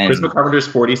 And Charisma Carpenter's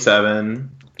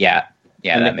 47. Yeah,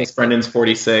 and that Nicholas Brendan's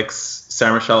 46.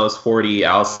 Sarah Michelle is 40.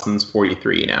 Allison's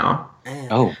 43 now.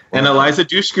 Oh, and Eliza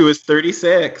Dushku is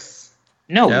 36.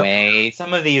 No way.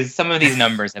 Some of these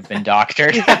numbers have been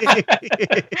doctored.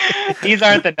 These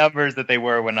aren't the numbers that they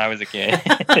were when I was a kid.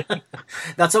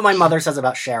 That's what my mother says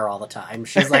about Cher all the time.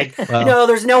 She's like, no,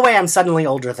 there's no way I'm suddenly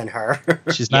older than her.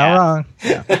 She's not wrong.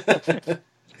 Yeah.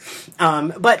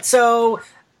 But so...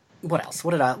 What else?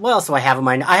 What else do I have in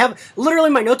mind? I have literally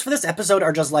my notes for this episode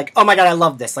are just like, oh my god, I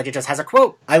love this. Like it just has a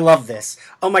quote. I love this.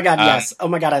 Oh my god, yes. Oh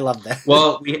my god, I love this.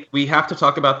 Well, we have to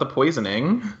talk about the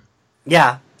poisoning.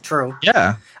 Yeah, true.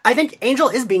 Yeah. I think Angel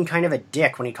is being kind of a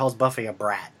dick when he calls Buffy a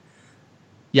brat.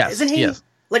 Yes. Isn't he? Yes.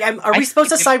 Like, are we supposed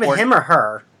to side with him or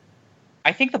her?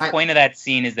 I think the point of that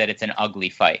scene is that it's an ugly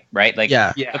fight, right? Like,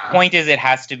 the point is it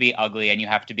has to be ugly, and you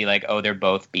have to be like, oh, they're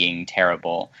both being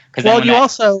terrible. Well, you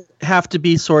also have to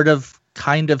be sort of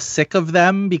kind of sick of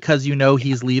them because you know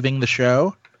he's leaving the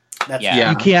show.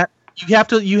 You can't. You have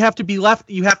to be left.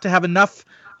 You have to have enough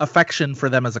affection for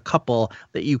them as a couple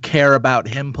that you care about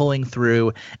him pulling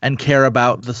through and care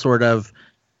about the sort of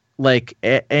like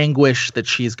anguish that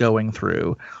she's going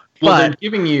through. Well, they're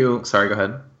giving you. Sorry, go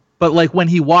ahead. But like when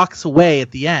he walks away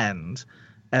at the end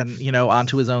and,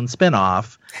 onto his own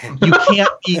spinoff, you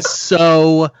can't be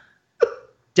so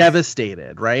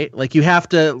devastated, right? Like you have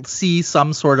to see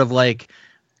some sort of like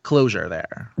closure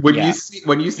there. When you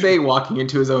say walking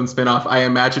into his own spinoff, I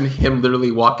imagine him literally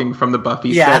walking from the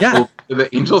Buffy set over to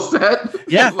the Angel set.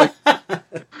 Yeah.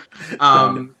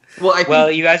 Well,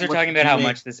 you guys are talking about how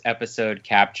much this episode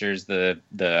captures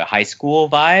the high school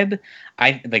vibe.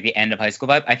 Like the end of high school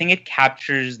vibe. I think it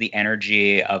captures the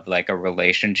energy of like a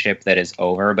relationship that is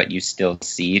over, but you still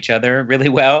see each other really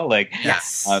well. Like,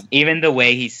 even the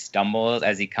way he stumbles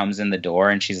as he comes in the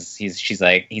door, and he's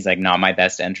like not my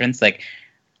best entrance. Like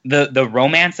the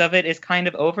romance of it is kind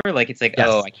of over. Like it's like,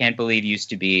 oh, I can't believe you used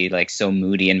to be like so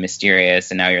moody and mysterious,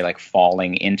 and now you're like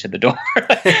falling into the door.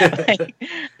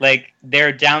 like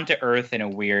they're down to earth in a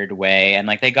weird way, and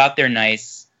like they got their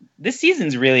nice. This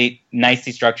season's really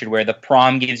nicely structured where the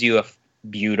prom gives you a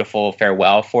beautiful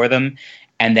farewell for them,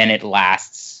 and then it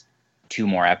lasts 2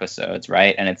 more episodes,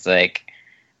 right? And it's like,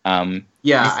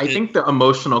 I think the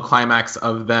emotional climax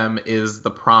of them is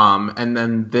the prom, and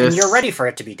then this. And you're ready for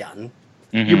it to be done.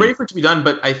 Mm-hmm. You're ready for it to be done,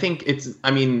 but I think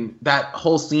that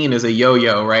whole scene is a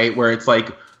yo-yo, right? Where it's like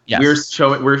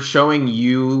we're showing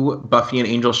you, Buffy and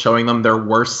Angel, showing them their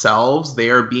worst selves. They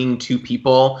are being two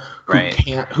people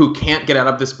who can't get out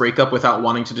of this breakup without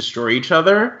wanting to destroy each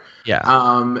other. Yeah.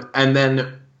 And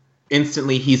then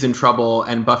instantly he's in trouble,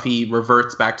 and Buffy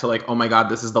reverts back to like, oh my god,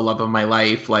 this is the love of my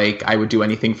life. Like, I would do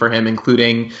anything for him,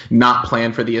 including not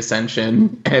plan for the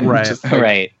ascension and just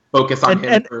focus on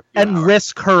him and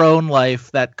risk her own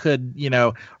life. That could,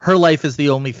 her life is the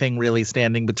only thing really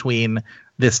standing between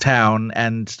this town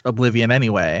and oblivion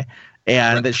anyway.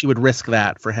 And that she would risk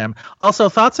that for him. Also,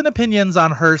 thoughts and opinions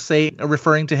on her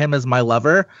referring to him as my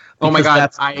lover. Oh my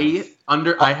god,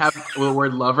 I have the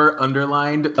word lover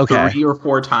underlined 3 or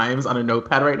 4 times on a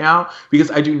notepad right now,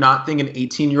 because I do not think an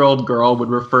 18-year-old girl would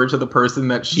refer to the person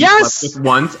that she slept with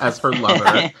once as her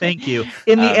lover. Thank you.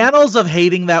 In the annals of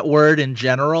hating that word in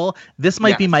general, this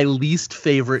might be my least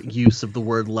favorite use of the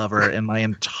word lover in my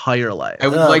entire life. I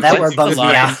would like that word bums me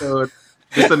out.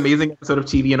 This amazing episode of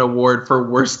TV an award for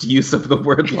worst use of the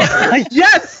word lover.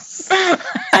 Yes!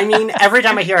 I mean, every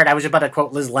time I hear it, I was about to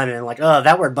quote Liz Lemon, like, oh,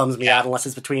 that word bums me out, unless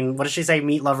it's between, what does she say,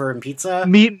 meat lover and pizza?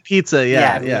 Meat and pizza,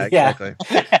 yeah, exactly.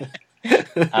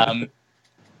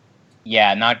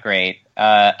 Not great.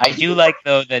 I do like,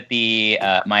 though, that the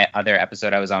my other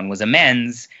episode I was on was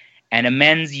Amends, and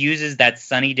Amends uses that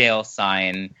Sunnydale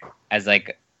sign as,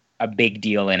 like, a big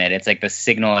deal in it. It's like the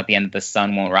signal at the end that the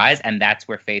sun won't rise, and that's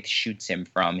where Faith shoots him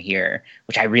from here,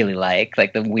 which I really like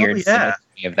the weird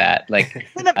symmetry of that. Like,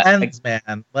 Amends,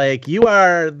 man. Like, you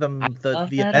are the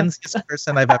amensiest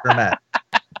person I've ever met.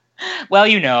 Well,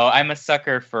 I'm a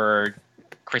sucker for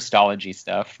Christology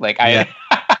stuff. Like, I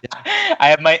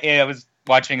was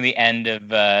watching the end of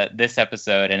this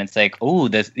episode, and it's like, oh,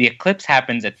 the eclipse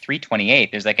happens at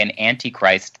 3:28. There's like an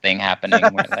Antichrist thing happening.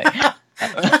 Where, like,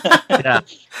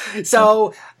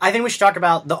 So I think we should talk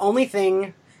about the only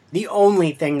thing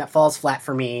that falls flat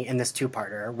for me in this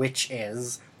two-parter, which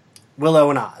is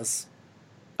Willow and Oz.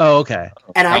 Oh, okay.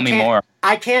 And Tell me more.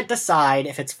 I can't decide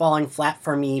if it's falling flat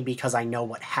for me because I know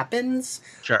what happens,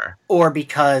 or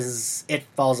because it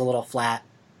falls a little flat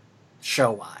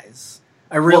show-wise.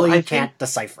 I really can't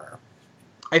decipher.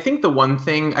 I think the one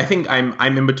thing, I think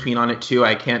I'm in between on it too.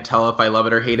 I can't tell if I love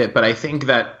it or hate it, but I think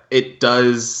that it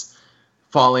does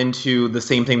fall into the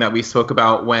same thing that we spoke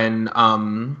about when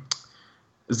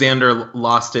Xander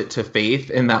lost it to Faith,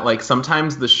 in that, like,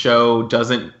 sometimes the show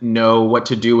doesn't know what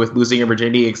to do with losing your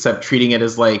virginity except treating it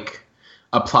as like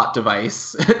a plot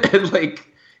device.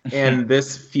 and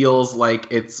this feels like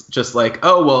it's just like,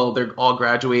 oh, well, they're all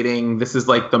graduating. This is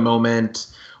like the moment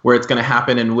where it's going to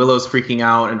happen, and Willow's freaking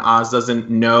out, and Oz doesn't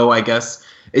know, I guess.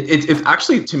 It's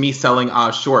actually, to me, selling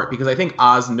Oz short, because I think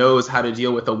Oz knows how to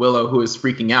deal with a Willow who is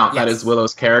freaking out. Yes. That is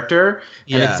Willow's character.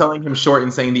 And it's selling him short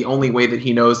and saying the only way that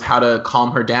he knows how to calm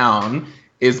her down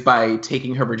is by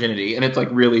taking her virginity. And it's, like,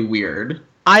 really weird.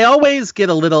 I always get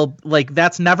a little, like,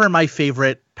 that's never my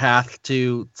favorite path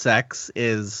to sex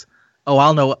is,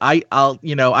 I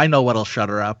know what'll shut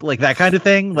her up. Like, that kind of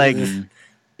thing. Like,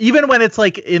 even when it's,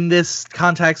 like, in this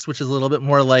context, which is a little bit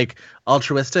more, like,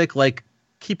 altruistic, like,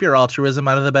 keep your altruism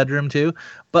out of the bedroom too.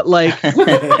 But, like,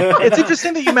 it's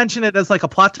interesting that you mention it as like a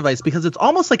plot device, because it's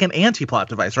almost like an anti-plot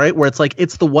device, right? Where it's like,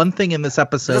 it's the one thing in this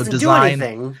episode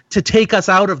designed to take us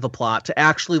out of the plot, to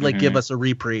actually like give us a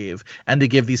reprieve, and to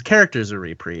give these characters a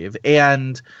reprieve.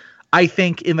 And I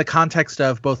think in the context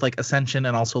of both like Ascension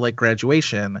and also like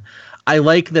Graduation, I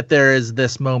like that there is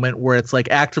this moment where it's like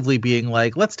actively being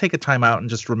like, let's take a time out and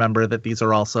just remember that these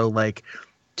are also like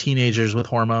teenagers with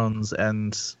hormones,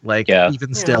 and like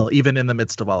even in the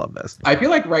midst of all of this. I feel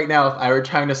like right now, if I were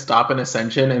trying to stop an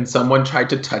Ascension and someone tried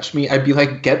to touch me, I'd be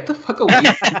like, get the fuck away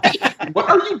from me. What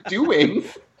are you doing?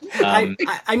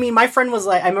 I mean, my friend was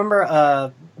like, I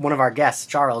remember one of our guests,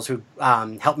 Charles, who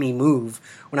helped me move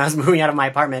when I was moving out of my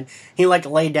apartment. He like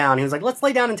laid down. He was like, let's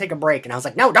lay down and take a break. And I was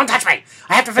like, no, don't touch me.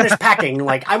 I have to finish packing.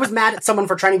 Like, I was mad at someone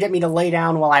for trying to get me to lay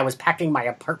down while I was packing my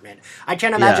apartment. I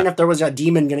can't imagine if there was a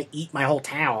demon going to eat my whole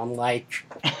town. Like,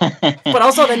 but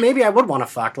also then maybe I would want to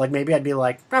fuck. Like, maybe I'd be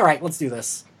like, all right, let's do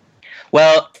this.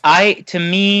 Well, I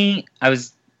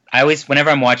always, whenever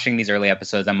I'm watching these early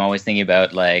episodes, I'm always thinking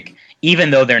about, like,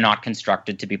 even though they're not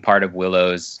constructed to be part of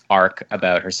Willow's arc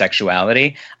about her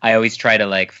sexuality, I always try to,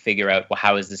 like, figure out, well,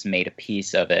 how is this made a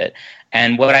piece of it?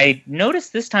 And what I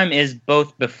noticed this time is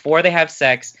both before they have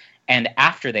sex and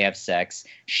after they have sex,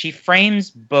 she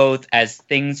frames both as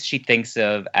things she thinks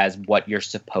of as what you're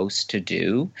supposed to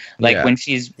do. Like when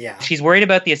she's worried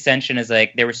about the ascension is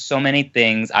like, there were so many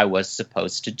things I was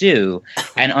supposed to do.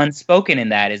 And unspoken in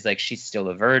that is like, she's still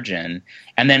a virgin.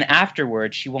 And then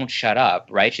afterwards, she won't shut up,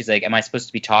 right? She's like, am I supposed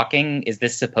to be talking? Is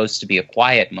this supposed to be a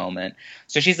quiet moment?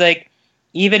 So she's like,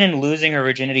 even in losing her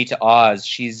virginity to Oz,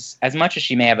 she's, as much as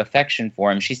she may have affection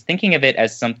for him, she's thinking of it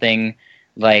as something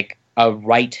like a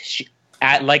right,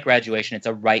 like graduation, it's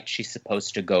a right she's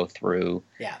supposed to go through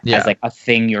as like a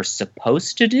thing you're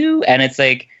supposed to do. And it's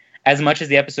like, as much as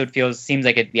the episode seems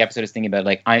like the episode is thinking about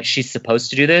like, she's supposed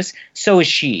to do this, so is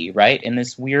she, right? In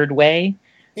this weird way.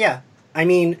 Yeah. I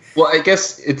mean, well, I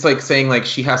guess it's like saying like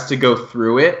she has to go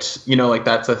through it, you know, like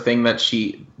that's a thing that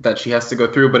she has to go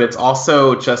through. But it's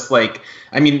also just like,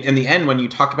 I mean, in the end, when you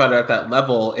talk about it at that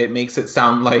level, it makes it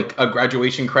sound like a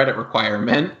graduation credit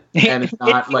requirement, and it's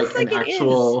not like an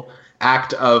actual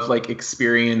act of like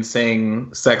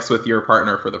experiencing sex with your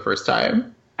partner for the first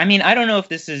time. I mean, I don't know if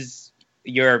this is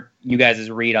you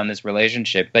guys' read on this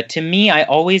relationship, but to me, I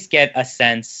always get a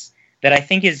sense that I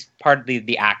think is partly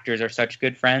the actors are such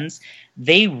good friends.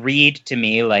 They read to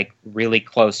me like really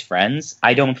close friends.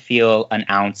 I don't feel an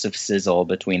ounce of sizzle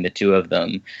between the two of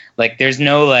them. Like there's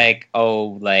no like,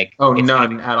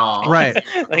 none at all. Right.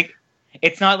 Like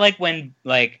it's not like when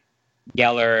like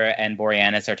Geller and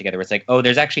Boreanaz are together where it's like, oh,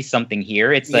 there's actually something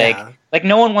here. It's like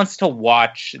no one wants to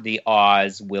watch the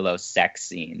Oz Willow sex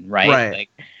scene, right? Right. Like,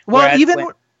 well, even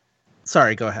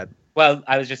sorry, go ahead. Well,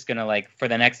 I was just gonna like for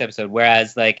the next episode,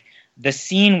 whereas like the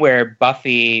scene where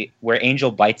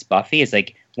Angel bites Buffy is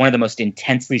like one of the most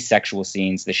intensely sexual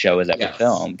scenes the show has ever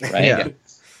filmed, right? Yeah.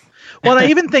 Well, I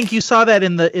even think you saw that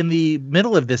in the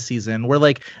middle of this season where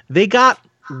like they got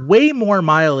way more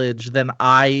mileage than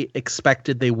I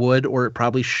expected they would, or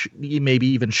probably maybe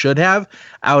even should have,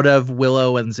 out of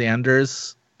Willow and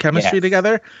Xander's chemistry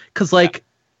together. Because like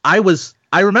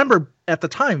I remember at the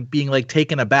time being like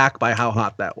taken aback by how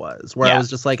hot that was, where I was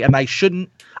just like, and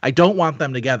I don't want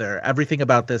them together. Everything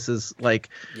about this is like,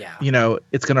 you know,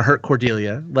 it's going to hurt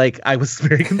Cordelia. Like I was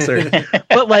very concerned,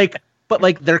 but like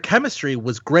their chemistry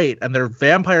was great, and their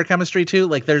vampire chemistry too.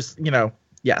 Like there's, you know,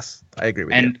 yes, I agree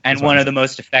with you. And one of the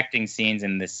most affecting scenes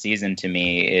in this season to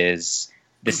me is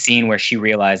the scene where she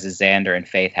realizes Xander and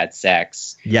Faith had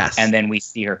sex. Yes. And then we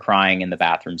see her crying in the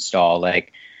bathroom stall.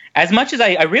 Like, as much as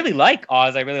I really like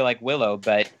Oz, I really like Willow,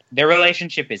 but their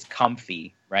relationship is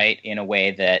comfy, right? In a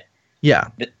way that... Yeah.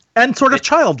 And sort of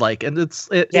childlike. And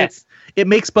it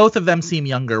makes both of them seem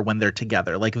younger when they're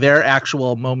together. Like, their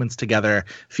actual moments together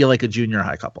feel like a junior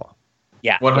high couple.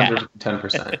 Yeah.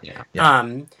 110%. Yeah.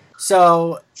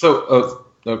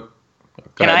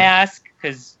 Can I ask,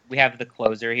 because we have the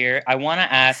closer here, I want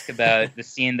to ask about the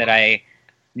scene that I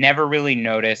never really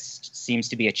noticed seems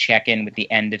to be a check-in with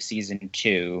the end of season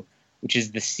 2, which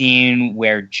is the scene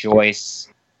where Joyce,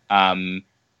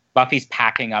 Buffy's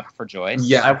packing up for Joyce.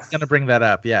 Yeah, I was going to bring that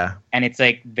up, yeah. And it's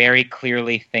like very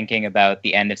clearly thinking about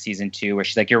the end of season 2, where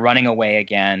she's like, you're running away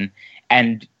again.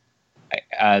 And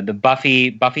the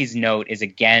Buffy's note is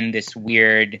again this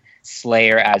weird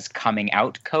Slayer as coming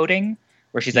out coding,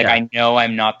 where she's like, I know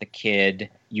I'm not the kid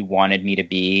you wanted me to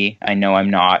be. I know I'm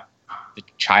not the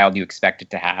child you expected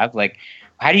to have. Like,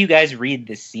 how do you guys read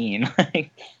this scene?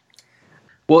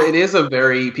 Well, it is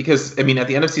because I mean, at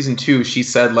the end of season 2, she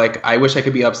said like, I wish I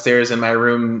could be upstairs in my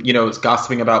room, you know,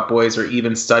 gossiping about boys or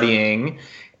even studying.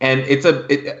 And it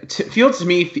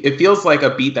feels like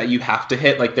a beat that you have to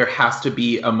hit. Like there has to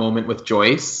be a moment with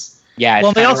Joyce. Yeah.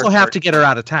 Well, they also have to get her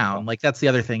out of town. Like that's the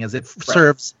other thing, is it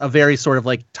serves a very sort of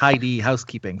like tidy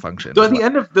housekeeping function. So at the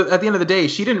end of the day,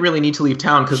 she didn't really need to leave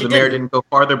town because the mayor didn't go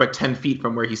farther but 10 feet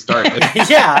from where he started.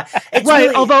 Yeah, it's right.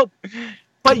 Really... Although,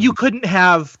 but you couldn't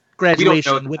have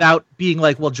graduation without being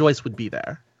like, well, Joyce would be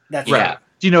there. That's right.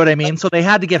 Do you know what I mean? So they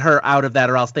had to get her out of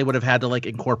that, or else they would have had to like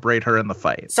incorporate her in the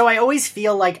fight. So I always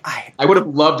feel like I would have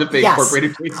loved if they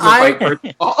incorporated Joyce in the fight first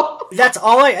of all. That's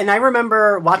all and I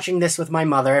remember watching this with my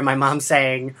mother and my mom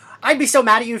saying, I'd be so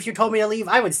mad at you if you told me to leave.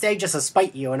 I would stay just to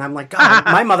spite you. And I'm like, God,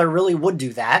 my mother really would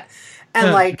do that.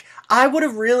 And like, I would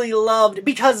have really loved,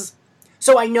 because,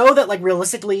 so I know that like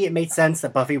realistically it made sense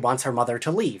that Buffy wants her mother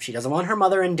to leave. She doesn't want her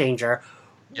mother in danger.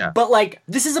 Yeah. But like,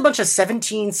 this is a bunch of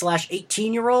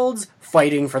 17/18-year-olds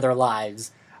fighting for their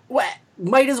lives.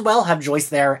 Might as well have Joyce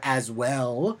there as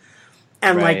well.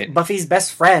 And like Buffy's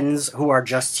best friends, who are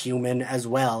just human as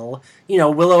well. You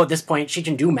know, Willow at this point, she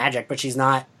can do magic, but she's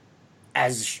not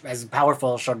as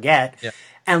powerful as she'll get. Yeah.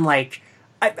 And like,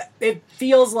 it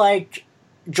feels like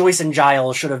Joyce and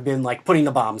Giles should have been like putting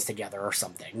the bombs together or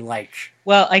something. Like,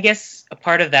 well, I guess a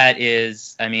part of that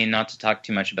is, I mean, not to talk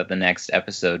too much about the next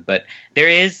episode, but there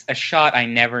is a shot I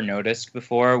never noticed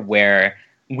before where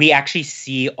we actually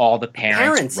see all the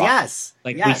parents run. Yes.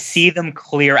 Like, yes. we see them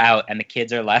clear out and the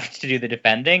kids are left to do the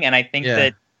defending. And I think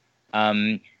that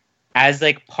as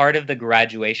like part of the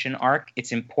graduation arc,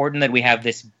 it's important that we have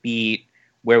this beat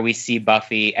where we see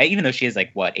Buffy, even though she is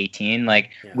like, what, 18? Like,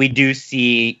 we do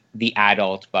see the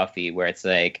adult Buffy where it's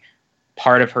like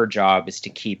part of her job is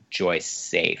to keep Joyce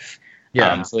safe.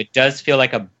 Yeah. So it does feel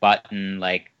like a button,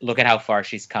 like, look at how far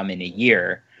she's come in a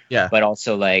year. Yeah. But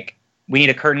also, like, we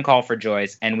need a curtain call for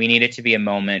Joyce, and we need it to be a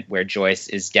moment where Joyce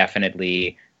is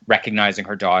definitely recognizing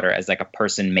her daughter as like a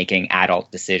person making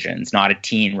adult decisions, not a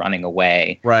teen running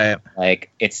away. Right.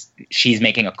 Like, she's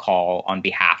making a call on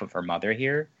behalf of her mother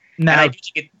here. Now,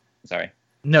 sorry.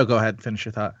 No, go ahead. Finish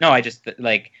your thought. No, I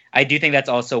do think that's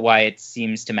also why it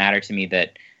seems to matter to me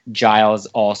that Giles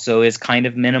also is kind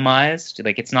of minimized.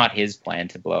 Like, it's not his plan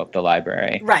to blow up the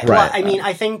library. Right. Well,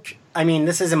 I mean,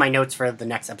 this is in my notes for the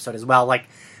next episode as well. Like,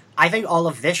 I think all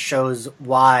of this shows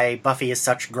why Buffy is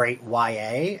such great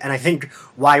YA, and I think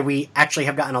why we actually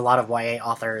have gotten a lot of YA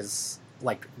authors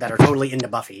like that are totally into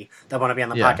Buffy that want to be on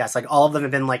the podcast. Like, all of them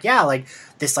have been like, yeah, like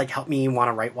this like helped me want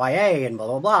to write YA and blah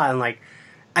blah blah, and like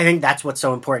I think that's what's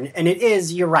so important. And it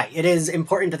is, you're right, it is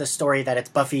important to the story that it's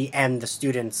Buffy and the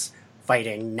students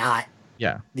fighting, not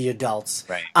the adults.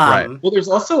 Right. Well, there's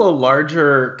also a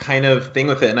larger kind of thing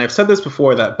with it, and I've said this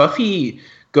before, that Buffy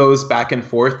goes back and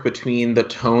forth between the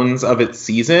tones of its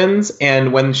seasons,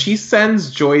 and when she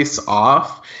sends Joyce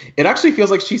off, it actually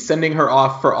feels like she's sending her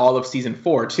off for all of season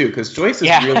 4 too, because Joyce is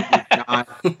really not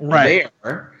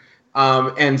there.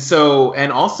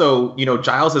 And also, you know,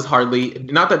 Giles is hardly,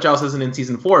 not that Giles isn't in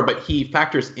season 4, but he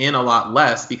factors in a lot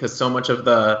less because so much of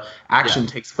the action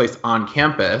takes place on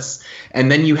campus.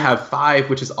 And then you have 5,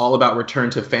 which is all about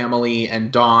return to family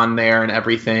and Dawn there and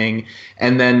everything.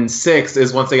 And then 6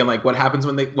 is once again like what happens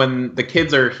when the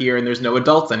kids are here and there's no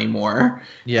adults anymore.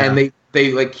 Yeah. And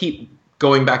they like keep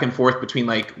going back and forth between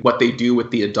like what they do with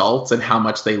the adults and how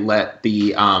much they let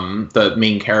the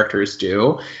main characters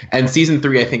do. And season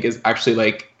 3, I think, is actually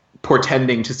like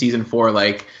portending to season 4,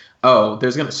 like, oh,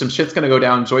 some shit's gonna go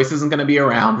down. Joyce isn't gonna be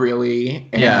around really.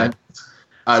 And,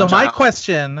 so my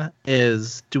question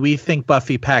is, do we think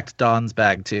Buffy packed Dawn's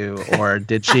bag too, or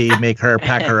did she make her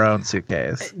pack her own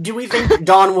suitcase? Do we think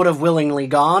Dawn would have willingly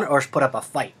gone or put up a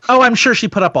fight? Oh, I'm sure she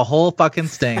put up a whole fucking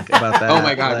stink about that. Oh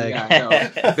my god,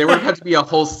 no. There would have had to be a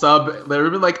whole there would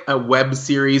have been like a web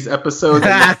series episode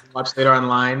that you can watch later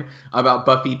online about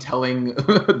Buffy telling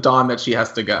Dawn that she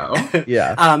has to go.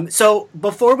 Yeah. So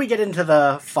before we get into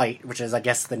the fight, which is I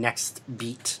guess the next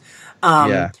beat,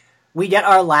 we get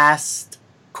our last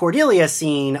Cordelia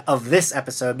scene of this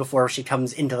episode before she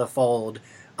comes into the fold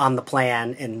on the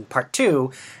plan in part 2.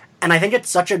 And I think it's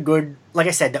such a good, like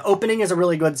I said, the opening is a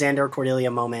really good Xander Cordelia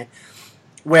moment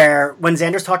where when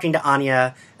Xander's talking to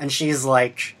Anya and she's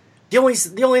like, the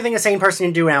only thing a sane person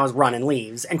can do now is run, and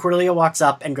leaves. And Cordelia walks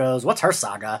up and goes, what's her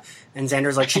saga? And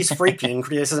Xander's like, she's freaking.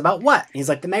 Cordelia says, about what? And he's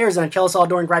like, the mayor's going to kill us all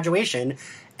during graduation.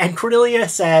 And Cordelia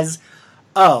says,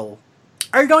 oh,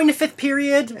 are you going to 5th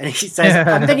period? And he says,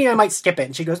 I'm thinking I might skip it.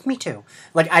 And she goes, me too.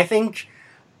 Like, I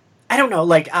don't know,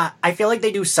 like, I feel like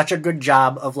they do such a good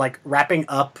job of, like, wrapping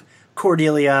up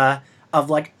Cordelia, of,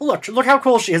 like, look how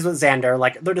cool she is with Xander.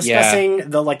 Like, they're discussing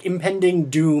the, like, impending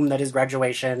doom that is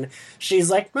graduation. She's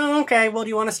like, oh, okay, well, do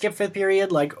you want to skip 5th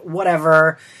period? Like,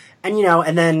 whatever. And, you know,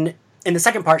 and then in the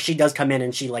second part, she does come in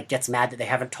and she, like, gets mad that they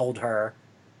haven't told her.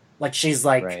 Like, she's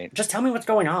like, just tell me what's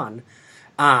going on.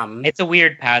 It's a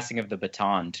weird passing of the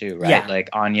baton too, right? Yeah. Like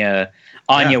Anya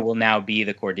will now be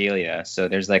the Cordelia, so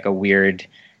there's like a weird.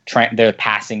 They're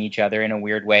passing each other in a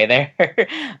weird way there.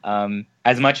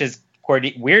 As much as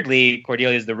weirdly,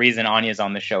 Cordelia is the reason Anya's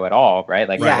on the show at all, right?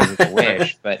 Like because it's a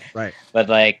wish, but but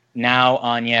like now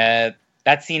Anya,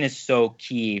 that scene is so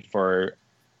key for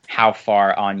how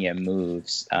far Anya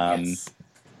moves.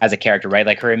 As a character, right?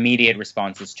 Like her immediate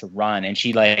response is to run, and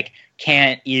she like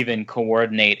can't even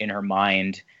coordinate in her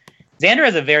mind. Xander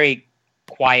has a very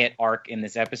quiet arc in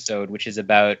this episode, which is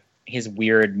about his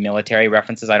weird military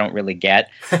references I don't really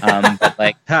get. But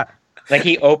like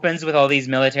he opens with all these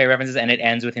military references, and it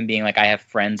ends with him being like, "I have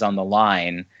friends on the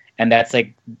line," and that's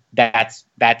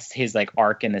his like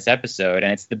arc in this episode,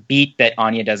 and it's the beat that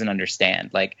Anya doesn't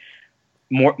understand. Like,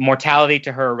 mortality to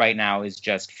her right now is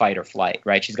just fight or flight,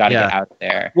 right? She's got to get out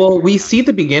there. Well, we see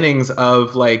the beginnings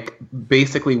of like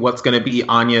basically what's going to be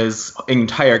Anya's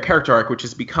entire character arc, which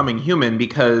is becoming human,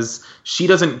 because she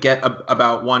doesn't get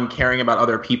about caring about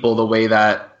other people the way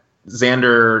that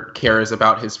Xander cares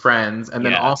about his friends, and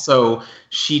then also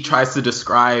she tries to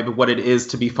describe what it is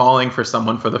to be falling for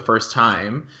someone for the first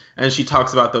time, and she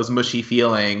talks about those mushy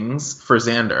feelings for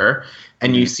Xander,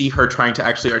 and you see her trying to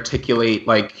actually articulate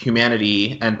like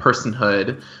humanity and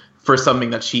personhood for something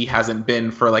that she hasn't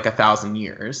been for like 1,000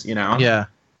 years, you know? Yeah.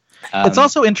 It's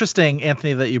also interesting,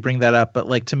 Anthony, that you bring that up, but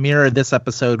like to mirror this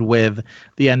episode with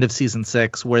the end of season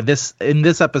 6, where in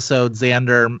this episode,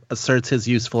 Xander asserts his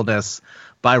usefulness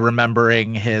by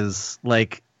remembering his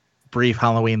like brief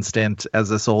Halloween stint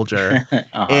as a soldier,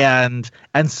 and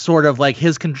sort of like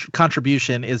his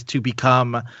contribution is to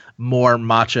become more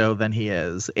macho than he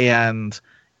is, and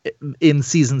in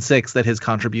season 6 that his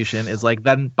contribution is like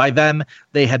by then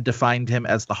they had defined him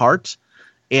as the heart.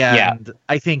 And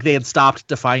I think they had stopped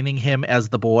defining him as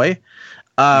the boy.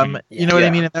 You know what I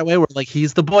mean? In that way, where like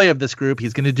he's the boy of this group.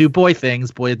 He's going to do boy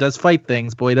things. Boy does fight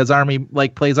things. Boy does army,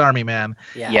 like plays army man.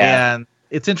 And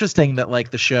it's interesting that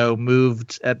like the show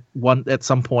moved at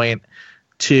some point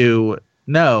to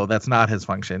no, that's not his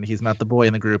function. He's not the boy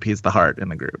in the group. He's the heart in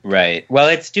the group. Right. Well,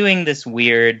 it's doing this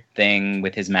weird thing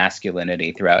with his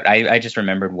masculinity throughout. I just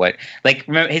remembered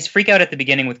remember his freak out at the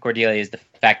beginning with Cordelia is the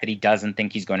fact that he doesn't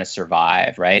think he's going to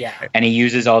survive, right? Yeah. And he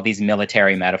uses all these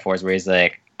military metaphors where he's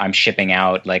like, I'm shipping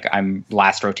out, like I'm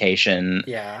last rotation,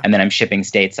 and then I'm shipping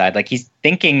stateside. Like he's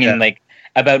thinking in like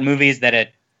about movies that a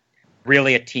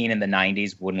teen in the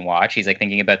 90s wouldn't watch. He's like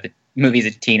thinking about the movies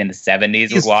a teen in the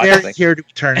 70s would watch. He's here to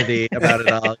eternity about it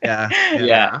all.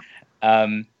 Yeah.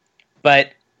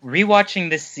 But rewatching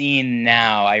this scene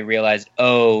now, I realized,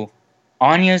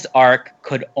 Anya's arc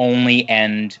could only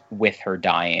end with her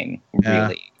dying,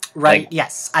 really. Right, like,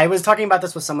 yes. I was talking about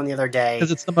this with someone the other day.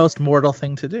 Because it's the most mortal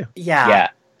thing to do. Yeah.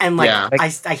 And I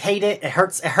hate it. It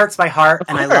hurts my heart,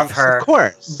 and I love her. Of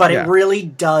course. But it really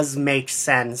does make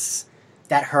sense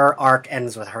that her arc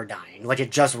ends with her dying. Like,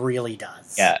 it just really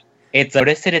does. Yeah. It's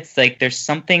like there's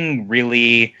something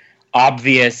really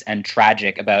obvious and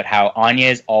tragic about how Anya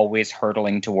is always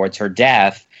hurtling towards her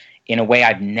death in a way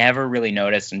I've never really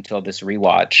noticed until this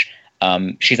rewatch.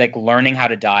 She's like learning how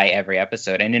to die every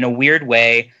episode. And in a weird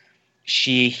way,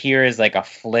 she here is like a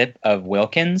flip of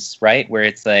Wilkins, right? Where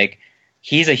it's like,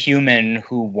 he's a human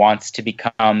who wants to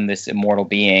become this immortal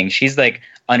being. She's like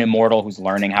an immortal who's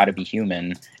learning how to be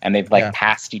human. And they've like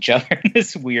passed each other in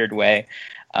this weird way.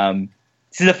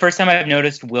 This is the first time I've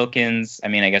noticed Wilkins. I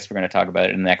mean, I guess we're going to talk about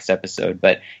it in the next episode,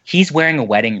 but he's wearing a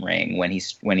wedding ring when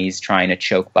he's trying to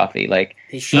choke Buffy. Like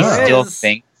he still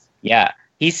thinks,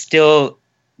 he's still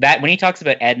that when he talks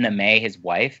about Edna May, his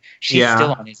wife, she's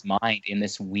still on his mind in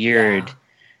this weird,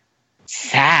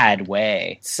 sad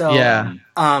way. So,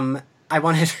 I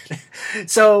wanted.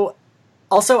 So,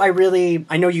 also, I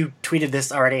know you tweeted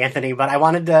this already, Anthony, but I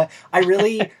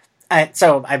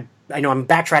know I'm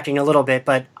backtracking a little bit,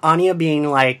 but Anya being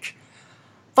like,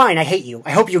 fine, I hate you.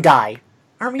 I hope you die.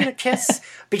 Aren't we gonna kiss?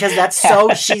 Because that's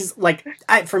so, she's like,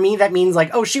 for me, that means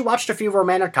like, she watched a few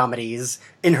romantic comedies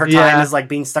in her time as like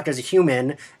being stuck as a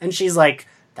human. And she's like,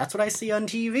 that's what I see on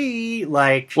TV.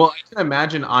 Like, well, I can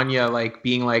imagine Anya like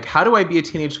being like, how do I be a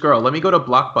teenage girl? Let me go to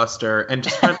Blockbuster and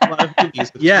just rent a lot of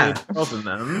movies with teenage girls in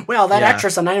them. Well, that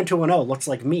actress on 90210 looks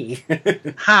like me.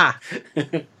 Ha!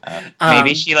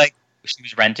 Maybe she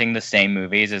was renting the same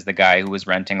movies as the guy who was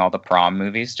renting all the prom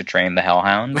movies to train the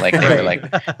Hellhound. Like they were like,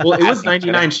 well, it was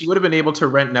 99. She would have been able to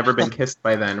rent Never Been Kissed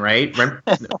by then, right?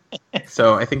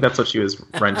 So I think that's what she was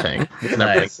renting.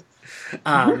 Nice.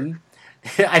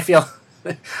 I feel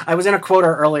I was in a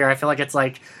quoter earlier. I feel like it's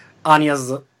like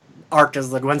Anya's arc is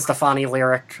the Gwen Stefani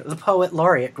lyric, the poet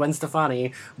laureate Gwen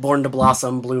Stefani, born to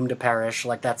blossom, bloom to perish.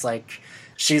 Like that's like.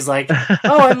 She's like,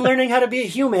 I'm learning how to be a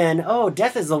human. Oh,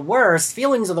 death is the worst.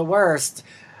 Feelings are the worst.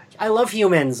 I love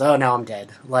humans. Oh, now I'm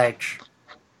dead. Like,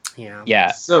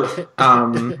 Yeah. So,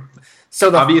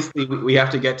 obviously we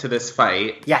have to get to this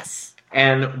fight. Yes.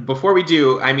 And before we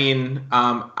do, I mean,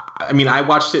 I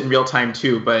watched it in real time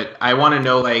too, but I want to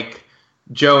know, like,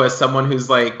 Joe, as someone who's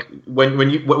like, what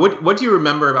do you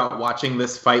remember about watching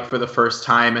this fight for the first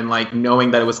time and like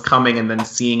knowing that it was coming and then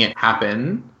seeing it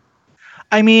happen?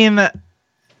 I mean,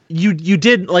 you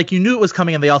did, like, you knew it was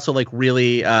coming, and they also like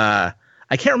really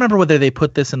I can't remember whether they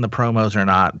put this in the promos or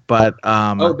not, but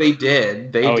they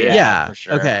did. They did. Yeah. For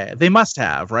sure. Okay. They must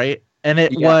have, right? And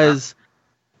it was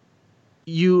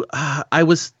I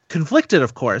was conflicted,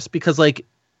 of course, because like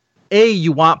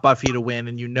you want Buffy to win,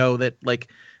 and you know that like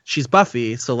she's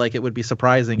Buffy, so like it would be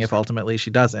surprising if ultimately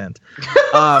she doesn't.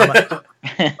 But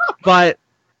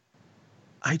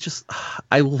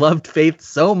I loved Faith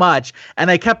so much, and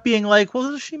I kept being like,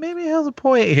 well, she maybe has a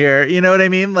point here, you know what I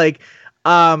mean? Like,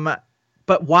 but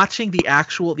but watching the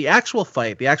actual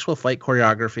fight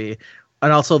choreography,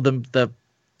 and also the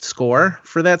score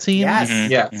for that scene,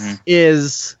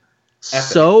 is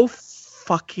so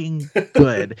fucking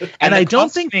good. And I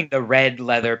don't think the red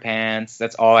leather pants.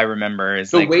 That's all I remember.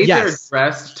 Is the way they're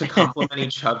dressed to complement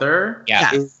each other.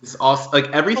 Is also like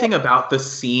everything about the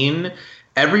scene.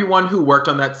 Everyone who worked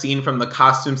on that scene, from the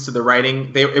costumes to the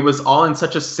writing, it was all in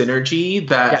such a synergy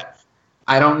that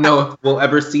I don't know if we'll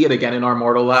ever see it again in our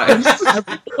mortal lives.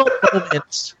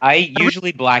 I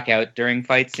usually black out during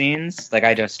fight scenes. Like,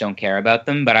 I just don't care about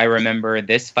them. But I remember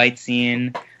this fight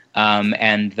scene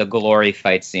and the Glory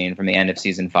fight scene from the end of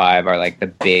season 5 are like the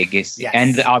biggest,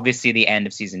 and obviously the end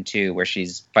of season 2 where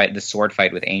she's the sword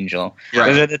fight with Angel. Right.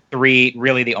 Those are the 3,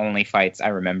 really the only fights I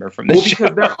remember from the show.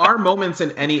 Because there are moments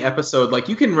in any episode, like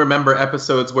you can remember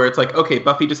episodes where it's like, okay,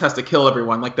 Buffy just has to kill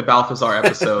everyone, like the Balthazar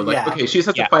episode. Like, okay, she just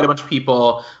has to fight a bunch of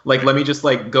people. Like, let me just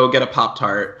like go get a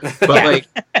Pop-Tart. But like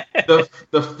the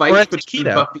fight between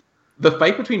Buffy. The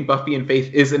fight between Buffy and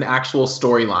Faith is an actual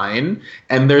storyline,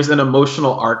 and there's an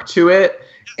emotional arc to it.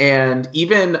 And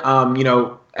even,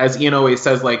 as Ian always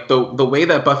says, like the way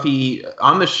that Buffy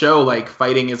on the show, like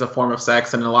fighting is a form of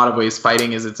sex, and in a lot of ways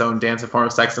fighting is its own dance, a form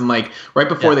of sex. And like right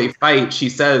before they fight, she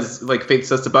says, like Faith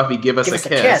says to Buffy, give us a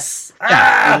kiss.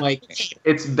 And like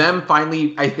it's them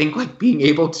finally, I think, like being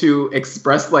able to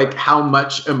express like how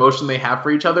much emotion they have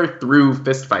for each other through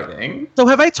fist fighting. So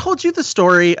have I told you the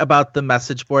story about the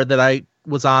message board that I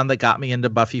was on that got me into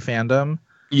Buffy fandom?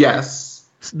 Yes.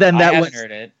 Then that I haven't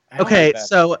heard it. Okay,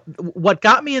 so what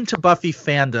got me into Buffy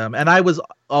fandom, and I was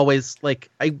always like,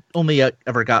 I only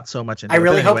ever got so much into it. I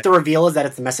really hope the reveal is that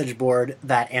it's the message board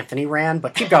that Anthony ran,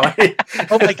 but keep going.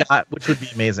 Oh my god, which would be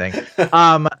amazing.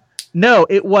 No,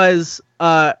 it was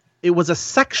a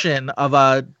section of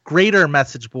a greater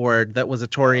message board that was a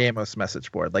Tori Amos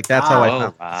message board. Like that's how I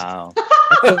found wow.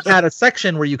 So it had a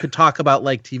section where you could talk about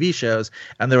like TV shows,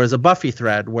 and there was a Buffy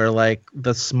thread where like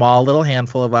the small little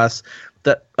handful of us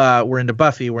that were into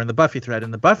Buffy were in the Buffy thread,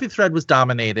 and the Buffy thread was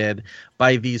dominated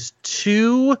by these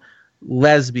 2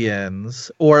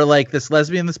 lesbians, or like this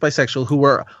lesbian, this bisexual, who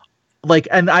were like,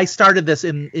 and I started this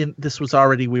in this was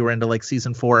already, we were into like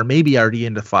season 4 or maybe already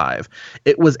into 5.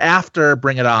 It was after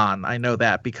Bring It On. I know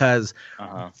that because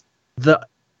the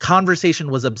conversation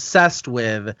was obsessed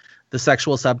with the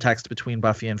sexual subtext between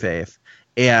Buffy and Faith,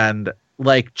 and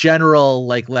like general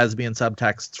like lesbian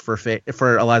subtexts for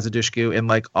Eliza Dushku in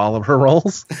like all of her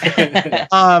roles. But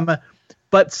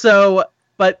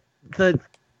the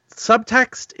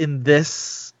subtext in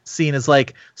this scene is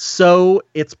like, so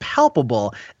it's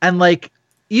palpable, and like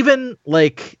even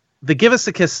like the give us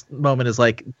a kiss moment is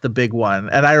like the big one.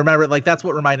 And I remember like that's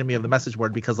what reminded me of the message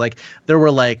board, because like there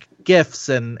were like GIFs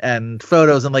and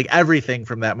photos and like everything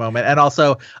from that moment, and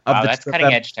also that's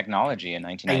cutting edge technology in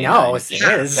 1999. I know it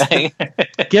is.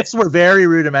 GIFs were very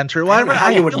rudimentary. Well, I don't know how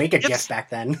you would make a GIF back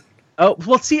then. Oh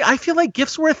well, see, I feel like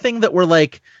GIFs were a thing that were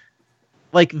like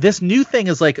this new thing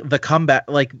is like the comeback.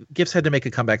 Like GIFs had to make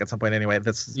a comeback at some point anyway.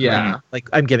 That's like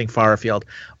I'm getting far afield.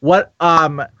 But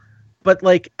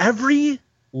like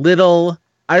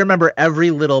I remember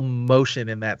every little motion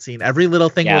in that scene, every little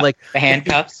thing where like the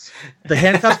handcuffs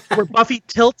where Buffy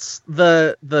tilts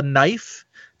the knife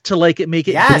to like make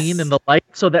it gleam in the light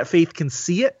so that Faith can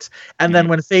see it. And then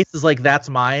when Faith is like, that's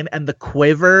mine, and the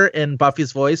quiver in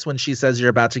Buffy's voice when she says you're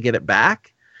about to get it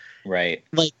back. Right.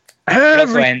 Like it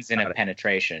also ends in a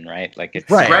penetration, right? Like it's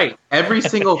right. Every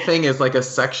single thing is like a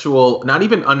sexual, not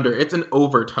even it's an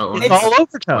overtone. It's all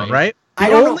overtone, right? I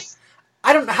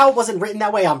don't know how it wasn't written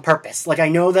that way on purpose. Like, I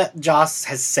know that Joss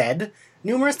has said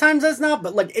numerous times that's not,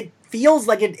 but like it feels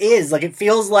like it is. Like, it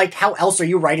feels like, how else are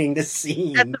you writing this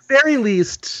scene? At the very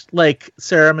least, like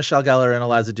Sarah Michelle Gellar and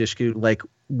Eliza Dushku like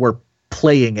were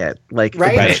playing it, like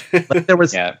right. Like, there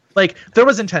was like there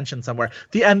was intention somewhere.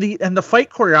 The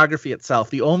fight choreography itself,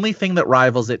 the only thing that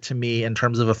rivals it to me in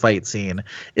terms of a fight scene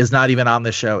is not even on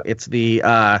the show. It's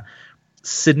the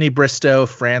Sydney Bristow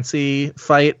Francie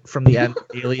fight from the end of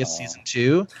Alias season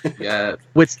 2. Yeah.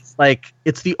 Which like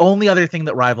it's the only other thing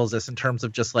that rivals this in terms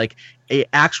of just like a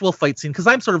actual fight scene. Because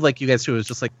I'm sort of like you guys too. It's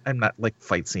just like I'm not like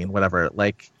fight scene, whatever.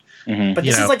 Like but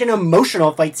this is like an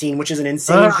emotional fight scene, which is an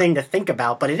insane thing to think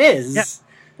about, but it is. Yeah.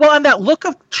 Well, and that look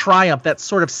of triumph, that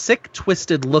sort of sick,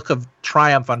 twisted look of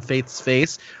triumph on Faith's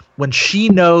face when she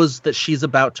knows that she's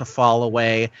about to fall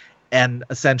away and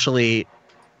essentially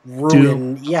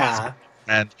ruin.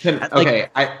 And okay,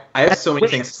 I have so many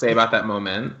things to say about that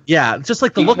moment. Yeah, just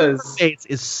like the look of her face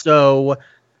is so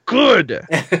good.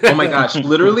 Oh my gosh!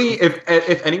 Literally,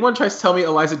 if anyone tries to tell me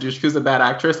Eliza Dushku is a bad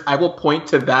actress, I will point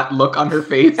to that look on her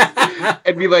face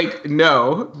and be like,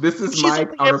 "No, this is my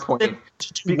counterpoint."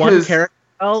 Because one character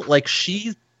well. Like,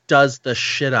 she does the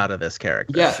shit out of this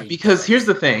character. Yeah, because here's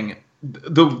the thing.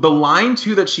 The line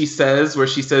too that she says, where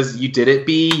she says, "You did it,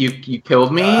 B. You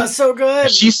killed me." So good.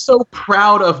 She's so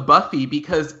proud of Buffy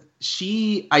because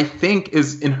she, I think,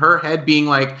 is in her head being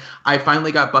like, I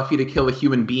finally got Buffy to kill a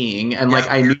human being, and like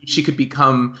I knew she could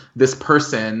become this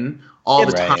person all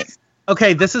the time.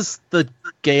 Okay, this is the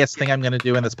gayest thing I'm going to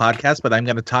do in this podcast, but I'm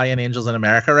going to tie in Angels in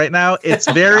America right now.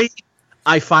 It's very.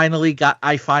 I finally got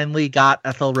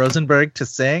Ethel Rosenberg to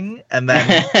sing, and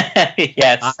then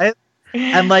yes.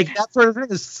 And like that sort of thing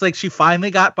is like she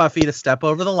finally got Buffy to step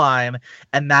over the line,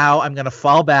 and now I'm gonna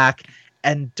fall back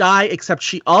and die. Except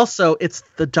she also, it's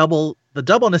the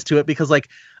doubleness to it, because like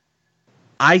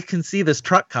I can see this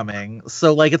truck coming,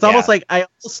 so like it's almost like I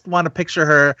almost want to picture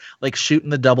her like shooting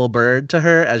the double bird to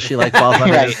her as she like falls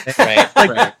under.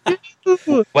 Right.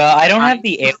 Well, I don't have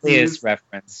the Alias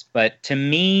reference, but to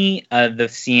me, the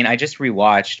scene I just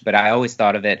rewatched, but I always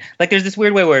thought of it like there's this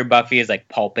weird way where Buffy is like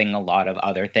pulping a lot of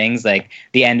other things. Like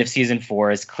the end of season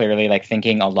 4 is clearly like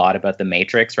thinking a lot about the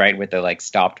Matrix, right, with the like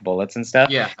stopped bullets and stuff.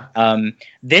 Yeah.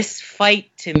 This fight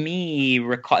to me,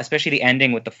 especially the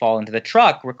ending with the fall into the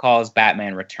truck, recalls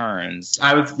Batman Returns.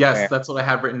 That's what I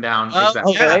have written down.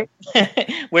 Exactly.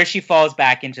 Okay. Where she falls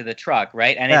back into the truck,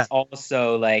 right, and it's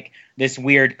also like this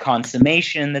weird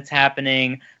consummation that's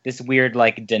happening, this weird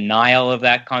like denial of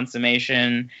that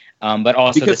consummation, but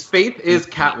also because Faith is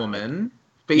Catwoman.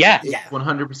 Faith is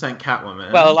 100%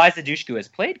 Catwoman. Well, Eliza Dushku has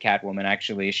played Catwoman.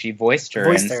 Actually, she voiced her.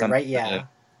 Right? Yeah.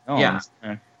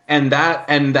 And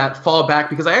that fall back,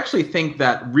 because I actually think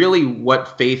that really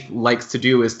what Faith likes to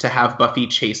do is to have Buffy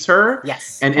chase her.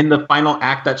 Yes. And in the final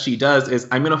act that she does is,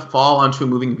 I'm going to fall onto a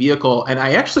moving vehicle. And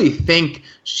I actually think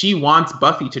she wants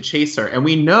Buffy to chase her. And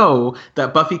we know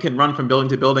that Buffy can run from building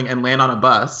to building and land on a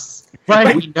bus.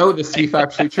 Right. We know this to be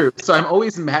factually true. So I'm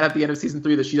always mad at the end of season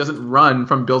 3 that she doesn't run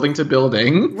from building to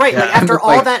building. Right. Like after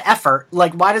all that effort,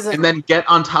 like why does it? And then get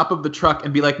on top of the truck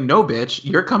and be like, "No, bitch,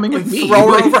 you're coming with me." Throw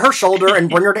her over her shoulder and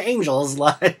bring her to Angels.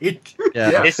 Like,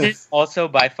 This is also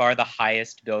by far the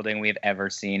highest building we've ever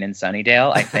seen in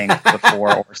Sunnydale. I think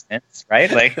before or since,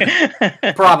 right? Like,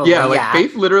 probably. Yeah. Like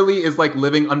Faith literally is like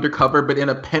living undercover, but in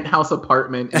a penthouse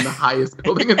apartment in the highest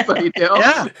building in Sunnydale.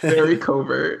 Yeah. Very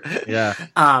covert. Yeah.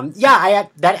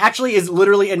 That actually is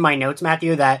literally in my notes,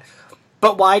 Matthew,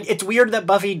 but why it's weird that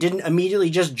Buffy didn't immediately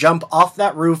just jump off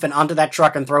that roof and onto that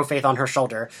truck and throw Faith on her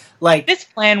shoulder. Like, this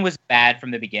plan was bad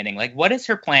from the beginning. Like, what is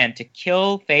her plan? To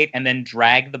kill Faith and then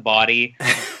drag the body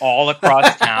all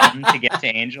across town to get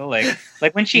to Angel? Like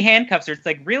when she handcuffs her, it's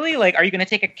like, really? Like, are you going to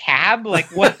take a cab? Like,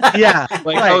 what? Yeah.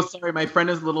 Like, oh, sorry, my friend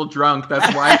is a little drunk.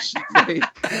 That's why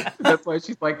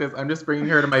she's like this. I'm just bringing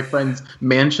her to my friend's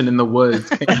mansion in the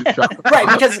woods. Right,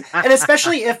 because, and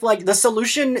especially if like the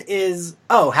solution is,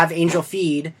 have Angel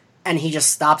feed and he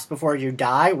just stops before you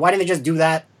die. Why didn't they just do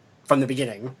that from the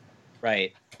beginning?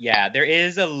 Right. Yeah, there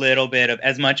is a little bit of,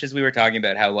 as much as we were talking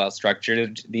about how well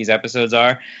structured these episodes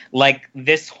are, like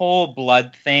this whole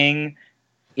blood thing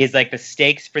is like the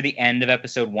stakes for the end of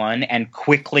episode 1 and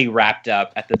quickly wrapped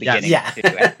up at the beginning of 2.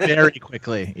 Very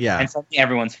quickly. Yeah. And suddenly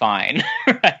everyone's fine.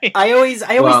 Right? I always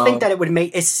think that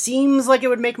it seems like it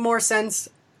would make more sense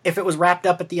if it was wrapped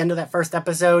up at the end of that first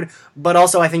episode, but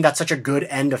also I think that's such a good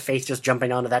end of Faith just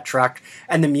jumping onto that truck,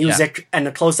 and the music and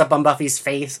the close-up on Buffy's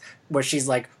face where she's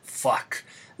like, fuck.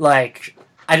 Like,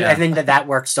 I think that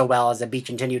works so well as a Be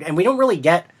Continued. And we don't really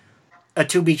get a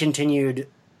To Be Continued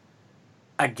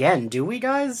again, do we,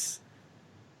 guys?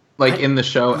 Like in the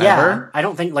show ever? I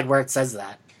don't think, like, where it says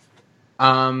that.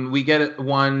 We get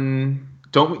one...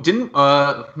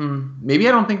 Maybe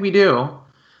I don't think we do.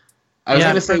 I was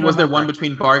going to say, was there one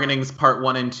between Bargainings Part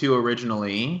 1 and 2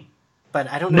 originally? But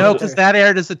I don't know. No, because that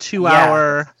aired as a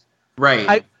 2-hour...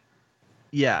 Right.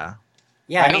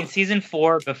 Yeah, I mean, season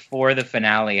 4 before the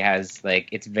finale has, like,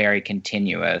 it's very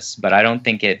continuous, but I don't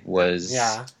think it was...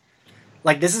 Yeah.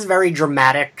 Like, this is very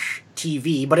dramatic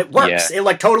TV, but it works. Yeah. It,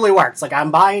 like, totally works. Like,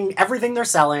 I'm buying everything they're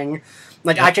selling.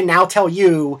 Like, I can now tell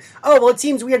you, it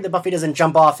seems weird that Buffy doesn't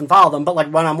jump off and follow them, but, like,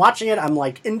 when I'm watching it, I'm,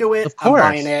 like, into it. Of course.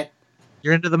 I'm buying it.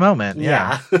 You're into the moment,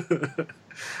 yeah.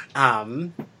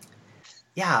 I'm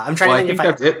trying to think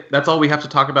that's it. That's all we have to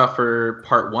talk about for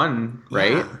part 1,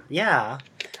 right? Yeah.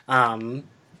 I'm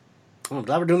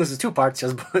glad we're doing this as 2 parts,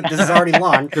 because this is already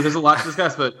long. Because there's a lot to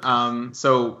discuss, but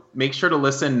so make sure to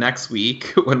listen next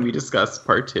week when we discuss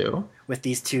part 2. With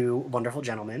these 2 wonderful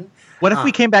gentlemen. What if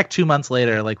we came back 2 months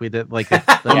later, like we did? Like,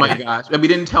 oh my gosh! And we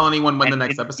didn't tell anyone when the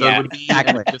next episode would be.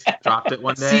 Exactly. And just dropped it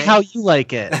one day. See how you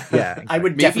like it. Yeah, I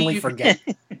would definitely forget.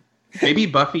 Maybe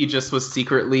Buffy just was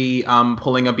secretly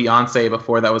pulling a Beyonce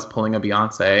before that was pulling a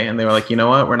Beyonce, and they were like, you know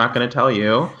what? We're not going to tell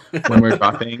you when we're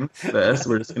dropping this.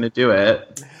 We're just going to do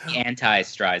it. The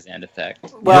anti-Streisand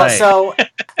effect. Well, so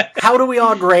how do we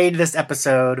all grade this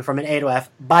episode from an A to F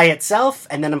by itself,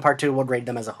 and then in part 2 we'll grade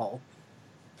them as a whole?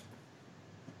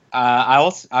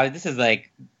 This is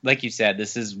like you said,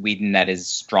 this is Whedon that is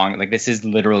strong. Like, this is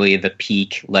literally the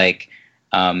peak. Like,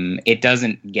 it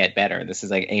doesn't get better. This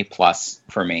is like A+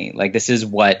 for me. Like, these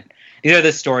are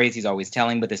the stories he's always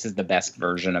telling, but this is the best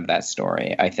version of that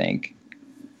story, I think.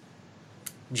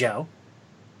 Joe?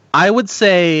 I would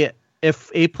say if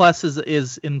A+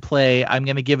 is in play, I'm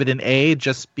going to give it an A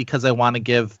just because I want to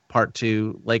give part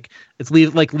 2, like, it's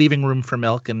like leaving room for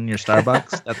milk in your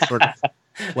Starbucks. That's sort of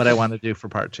what I want to do for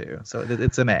part 2. So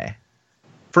it's an A.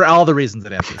 For all the reasons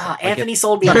that Anthony said. Anthony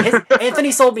sold me on his.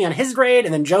 Anthony sold me on his grade,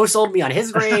 and then Joe sold me on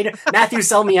his grade. Matthew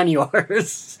sold me on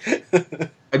yours.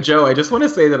 Joe, I just want to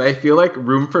say that I feel like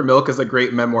 "Room for Milk" is a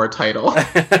great memoir title.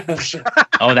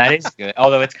 Oh, that is good.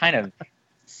 Although it's kind of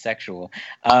sexual.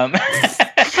 Are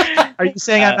you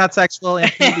saying I'm not sexual,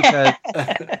 Anthony? Because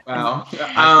wow.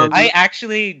 I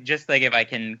actually, just like, if I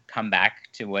can come back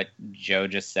to what Joe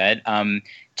just said,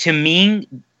 to me,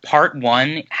 part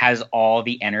 1 has all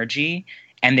the energy.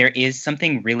 And there is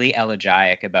something really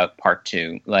elegiac about part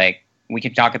 2. Like, we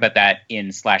can talk about that in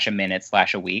 /a minute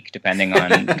 /a week, depending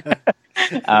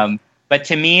on. But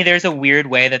to me, there's a weird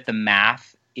way that the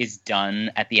math is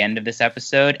done at the end of this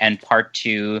episode, and part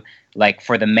 2, like,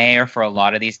 for the mayor, for a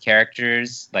lot of these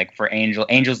characters, like for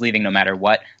Angel's leaving no matter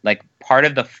what. Like, part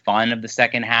of the fun of the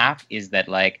second half is that,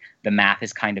 like, the math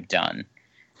is kind of done.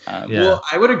 Well,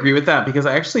 I would agree with that, because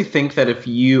I actually think that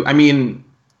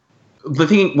the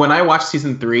thing, when I watched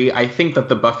season 3, I think that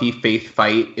the Buffy Faith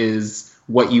fight is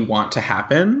what you want to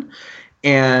happen.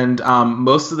 And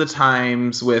most of the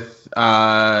times with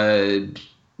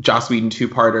Joss Whedon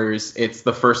 2-parters, it's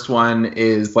the first one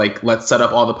is like, let's set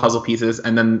up all the puzzle pieces,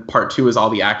 and then part 2 is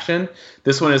all the action.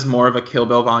 This one is more of a Kill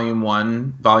Bill Volume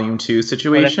 1, Volume 2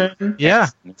 situation. Yeah,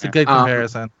 it's a good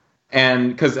comparison. And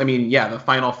because, I mean, yeah, the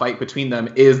final fight between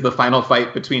them is the final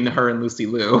fight between her and Lucy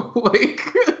Liu. Like,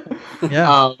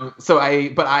 yeah. So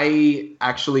I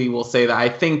actually will say that I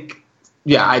think,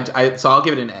 yeah, so I'll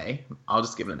give it an A. I'll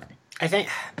just give it an A. I think,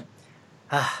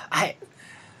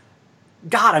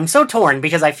 God, I'm so torn,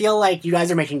 because I feel like you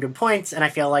guys are making good points, and I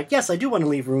feel like, yes, I do want to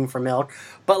leave room for milk,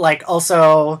 but, like,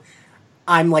 also,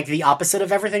 I'm, like, the opposite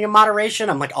of everything in moderation.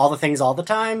 I'm, like, all the things all the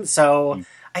time, so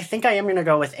I think I am going to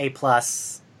go with A+.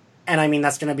 And I mean,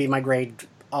 that's going to be my grade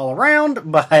all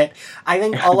around, but I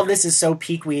think all of this is so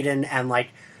peak Whedon, and, like,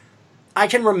 I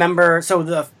can remember, so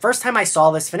the first time I saw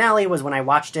this finale was when I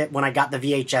watched it, when I got the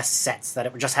VHS sets, that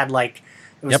it just had, like,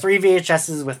 it was 3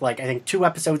 VHSs with, like, I think 2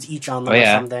 episodes each on them or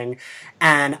something.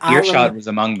 And Earshot was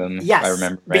among them, yes, if I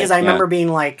remember right. Because I remember being,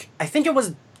 like, I think it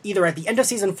was either at the end of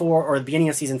season 4 or the beginning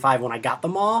of season 5 when I got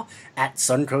them all at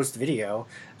Suncoast Video.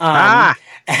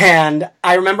 And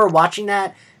I remember watching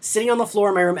that, sitting on the floor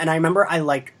of my room, and I remember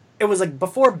it was like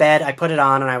before bed, I put it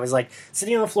on, and I was like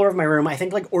sitting on the floor of my room, I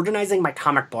think like organizing my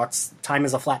comic books. Time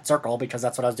is a flat circle, because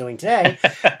that's what I was doing today.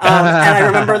 And I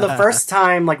remember the first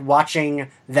time like watching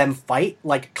them fight,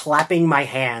 like clapping my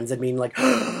hands and being like,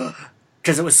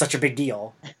 because it was such a big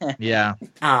deal. Yeah.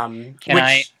 Can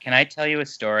I tell you a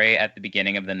story at the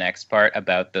beginning of the next part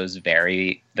about those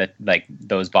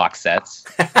those box sets?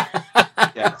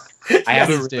 Yes. I have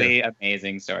a really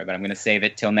amazing story, but I'm going to save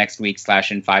it till next week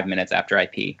 / in 5 minutes after I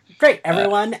pee. Great,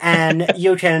 everyone. And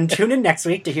you can tune in next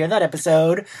week to hear that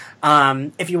episode.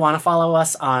 If you want to follow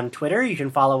us on Twitter, you can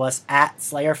follow us at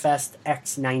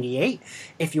SlayerFestX98.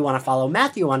 If you want to follow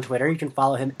Matthew on Twitter, you can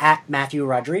follow him at Matthew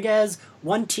Rodriguez,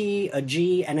 1 T, a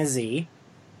G, and a Z.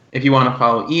 If you want to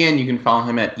follow Ian, you can follow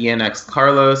him at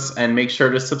IanXCarlos, and make sure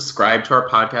to subscribe to our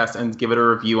podcast and give it a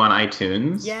review on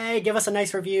iTunes. Yay, give us a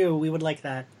nice review. We would like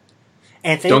that.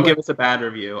 Anthony, don't give us a bad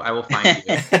review. I will find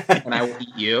you, and I will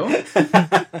eat you.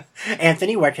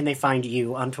 Anthony, where can they find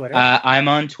you on Twitter? I'm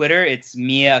on Twitter. It's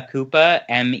Mea Koopa,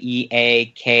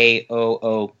 MEAKOOPA.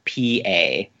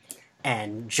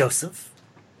 And Joseph?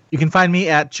 You can find me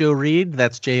at Joe Reid.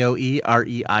 That's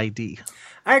JOEREID.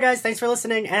 All right, guys, thanks for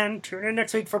listening, and tune in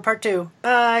next week for part 2.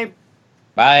 Bye.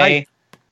 Bye.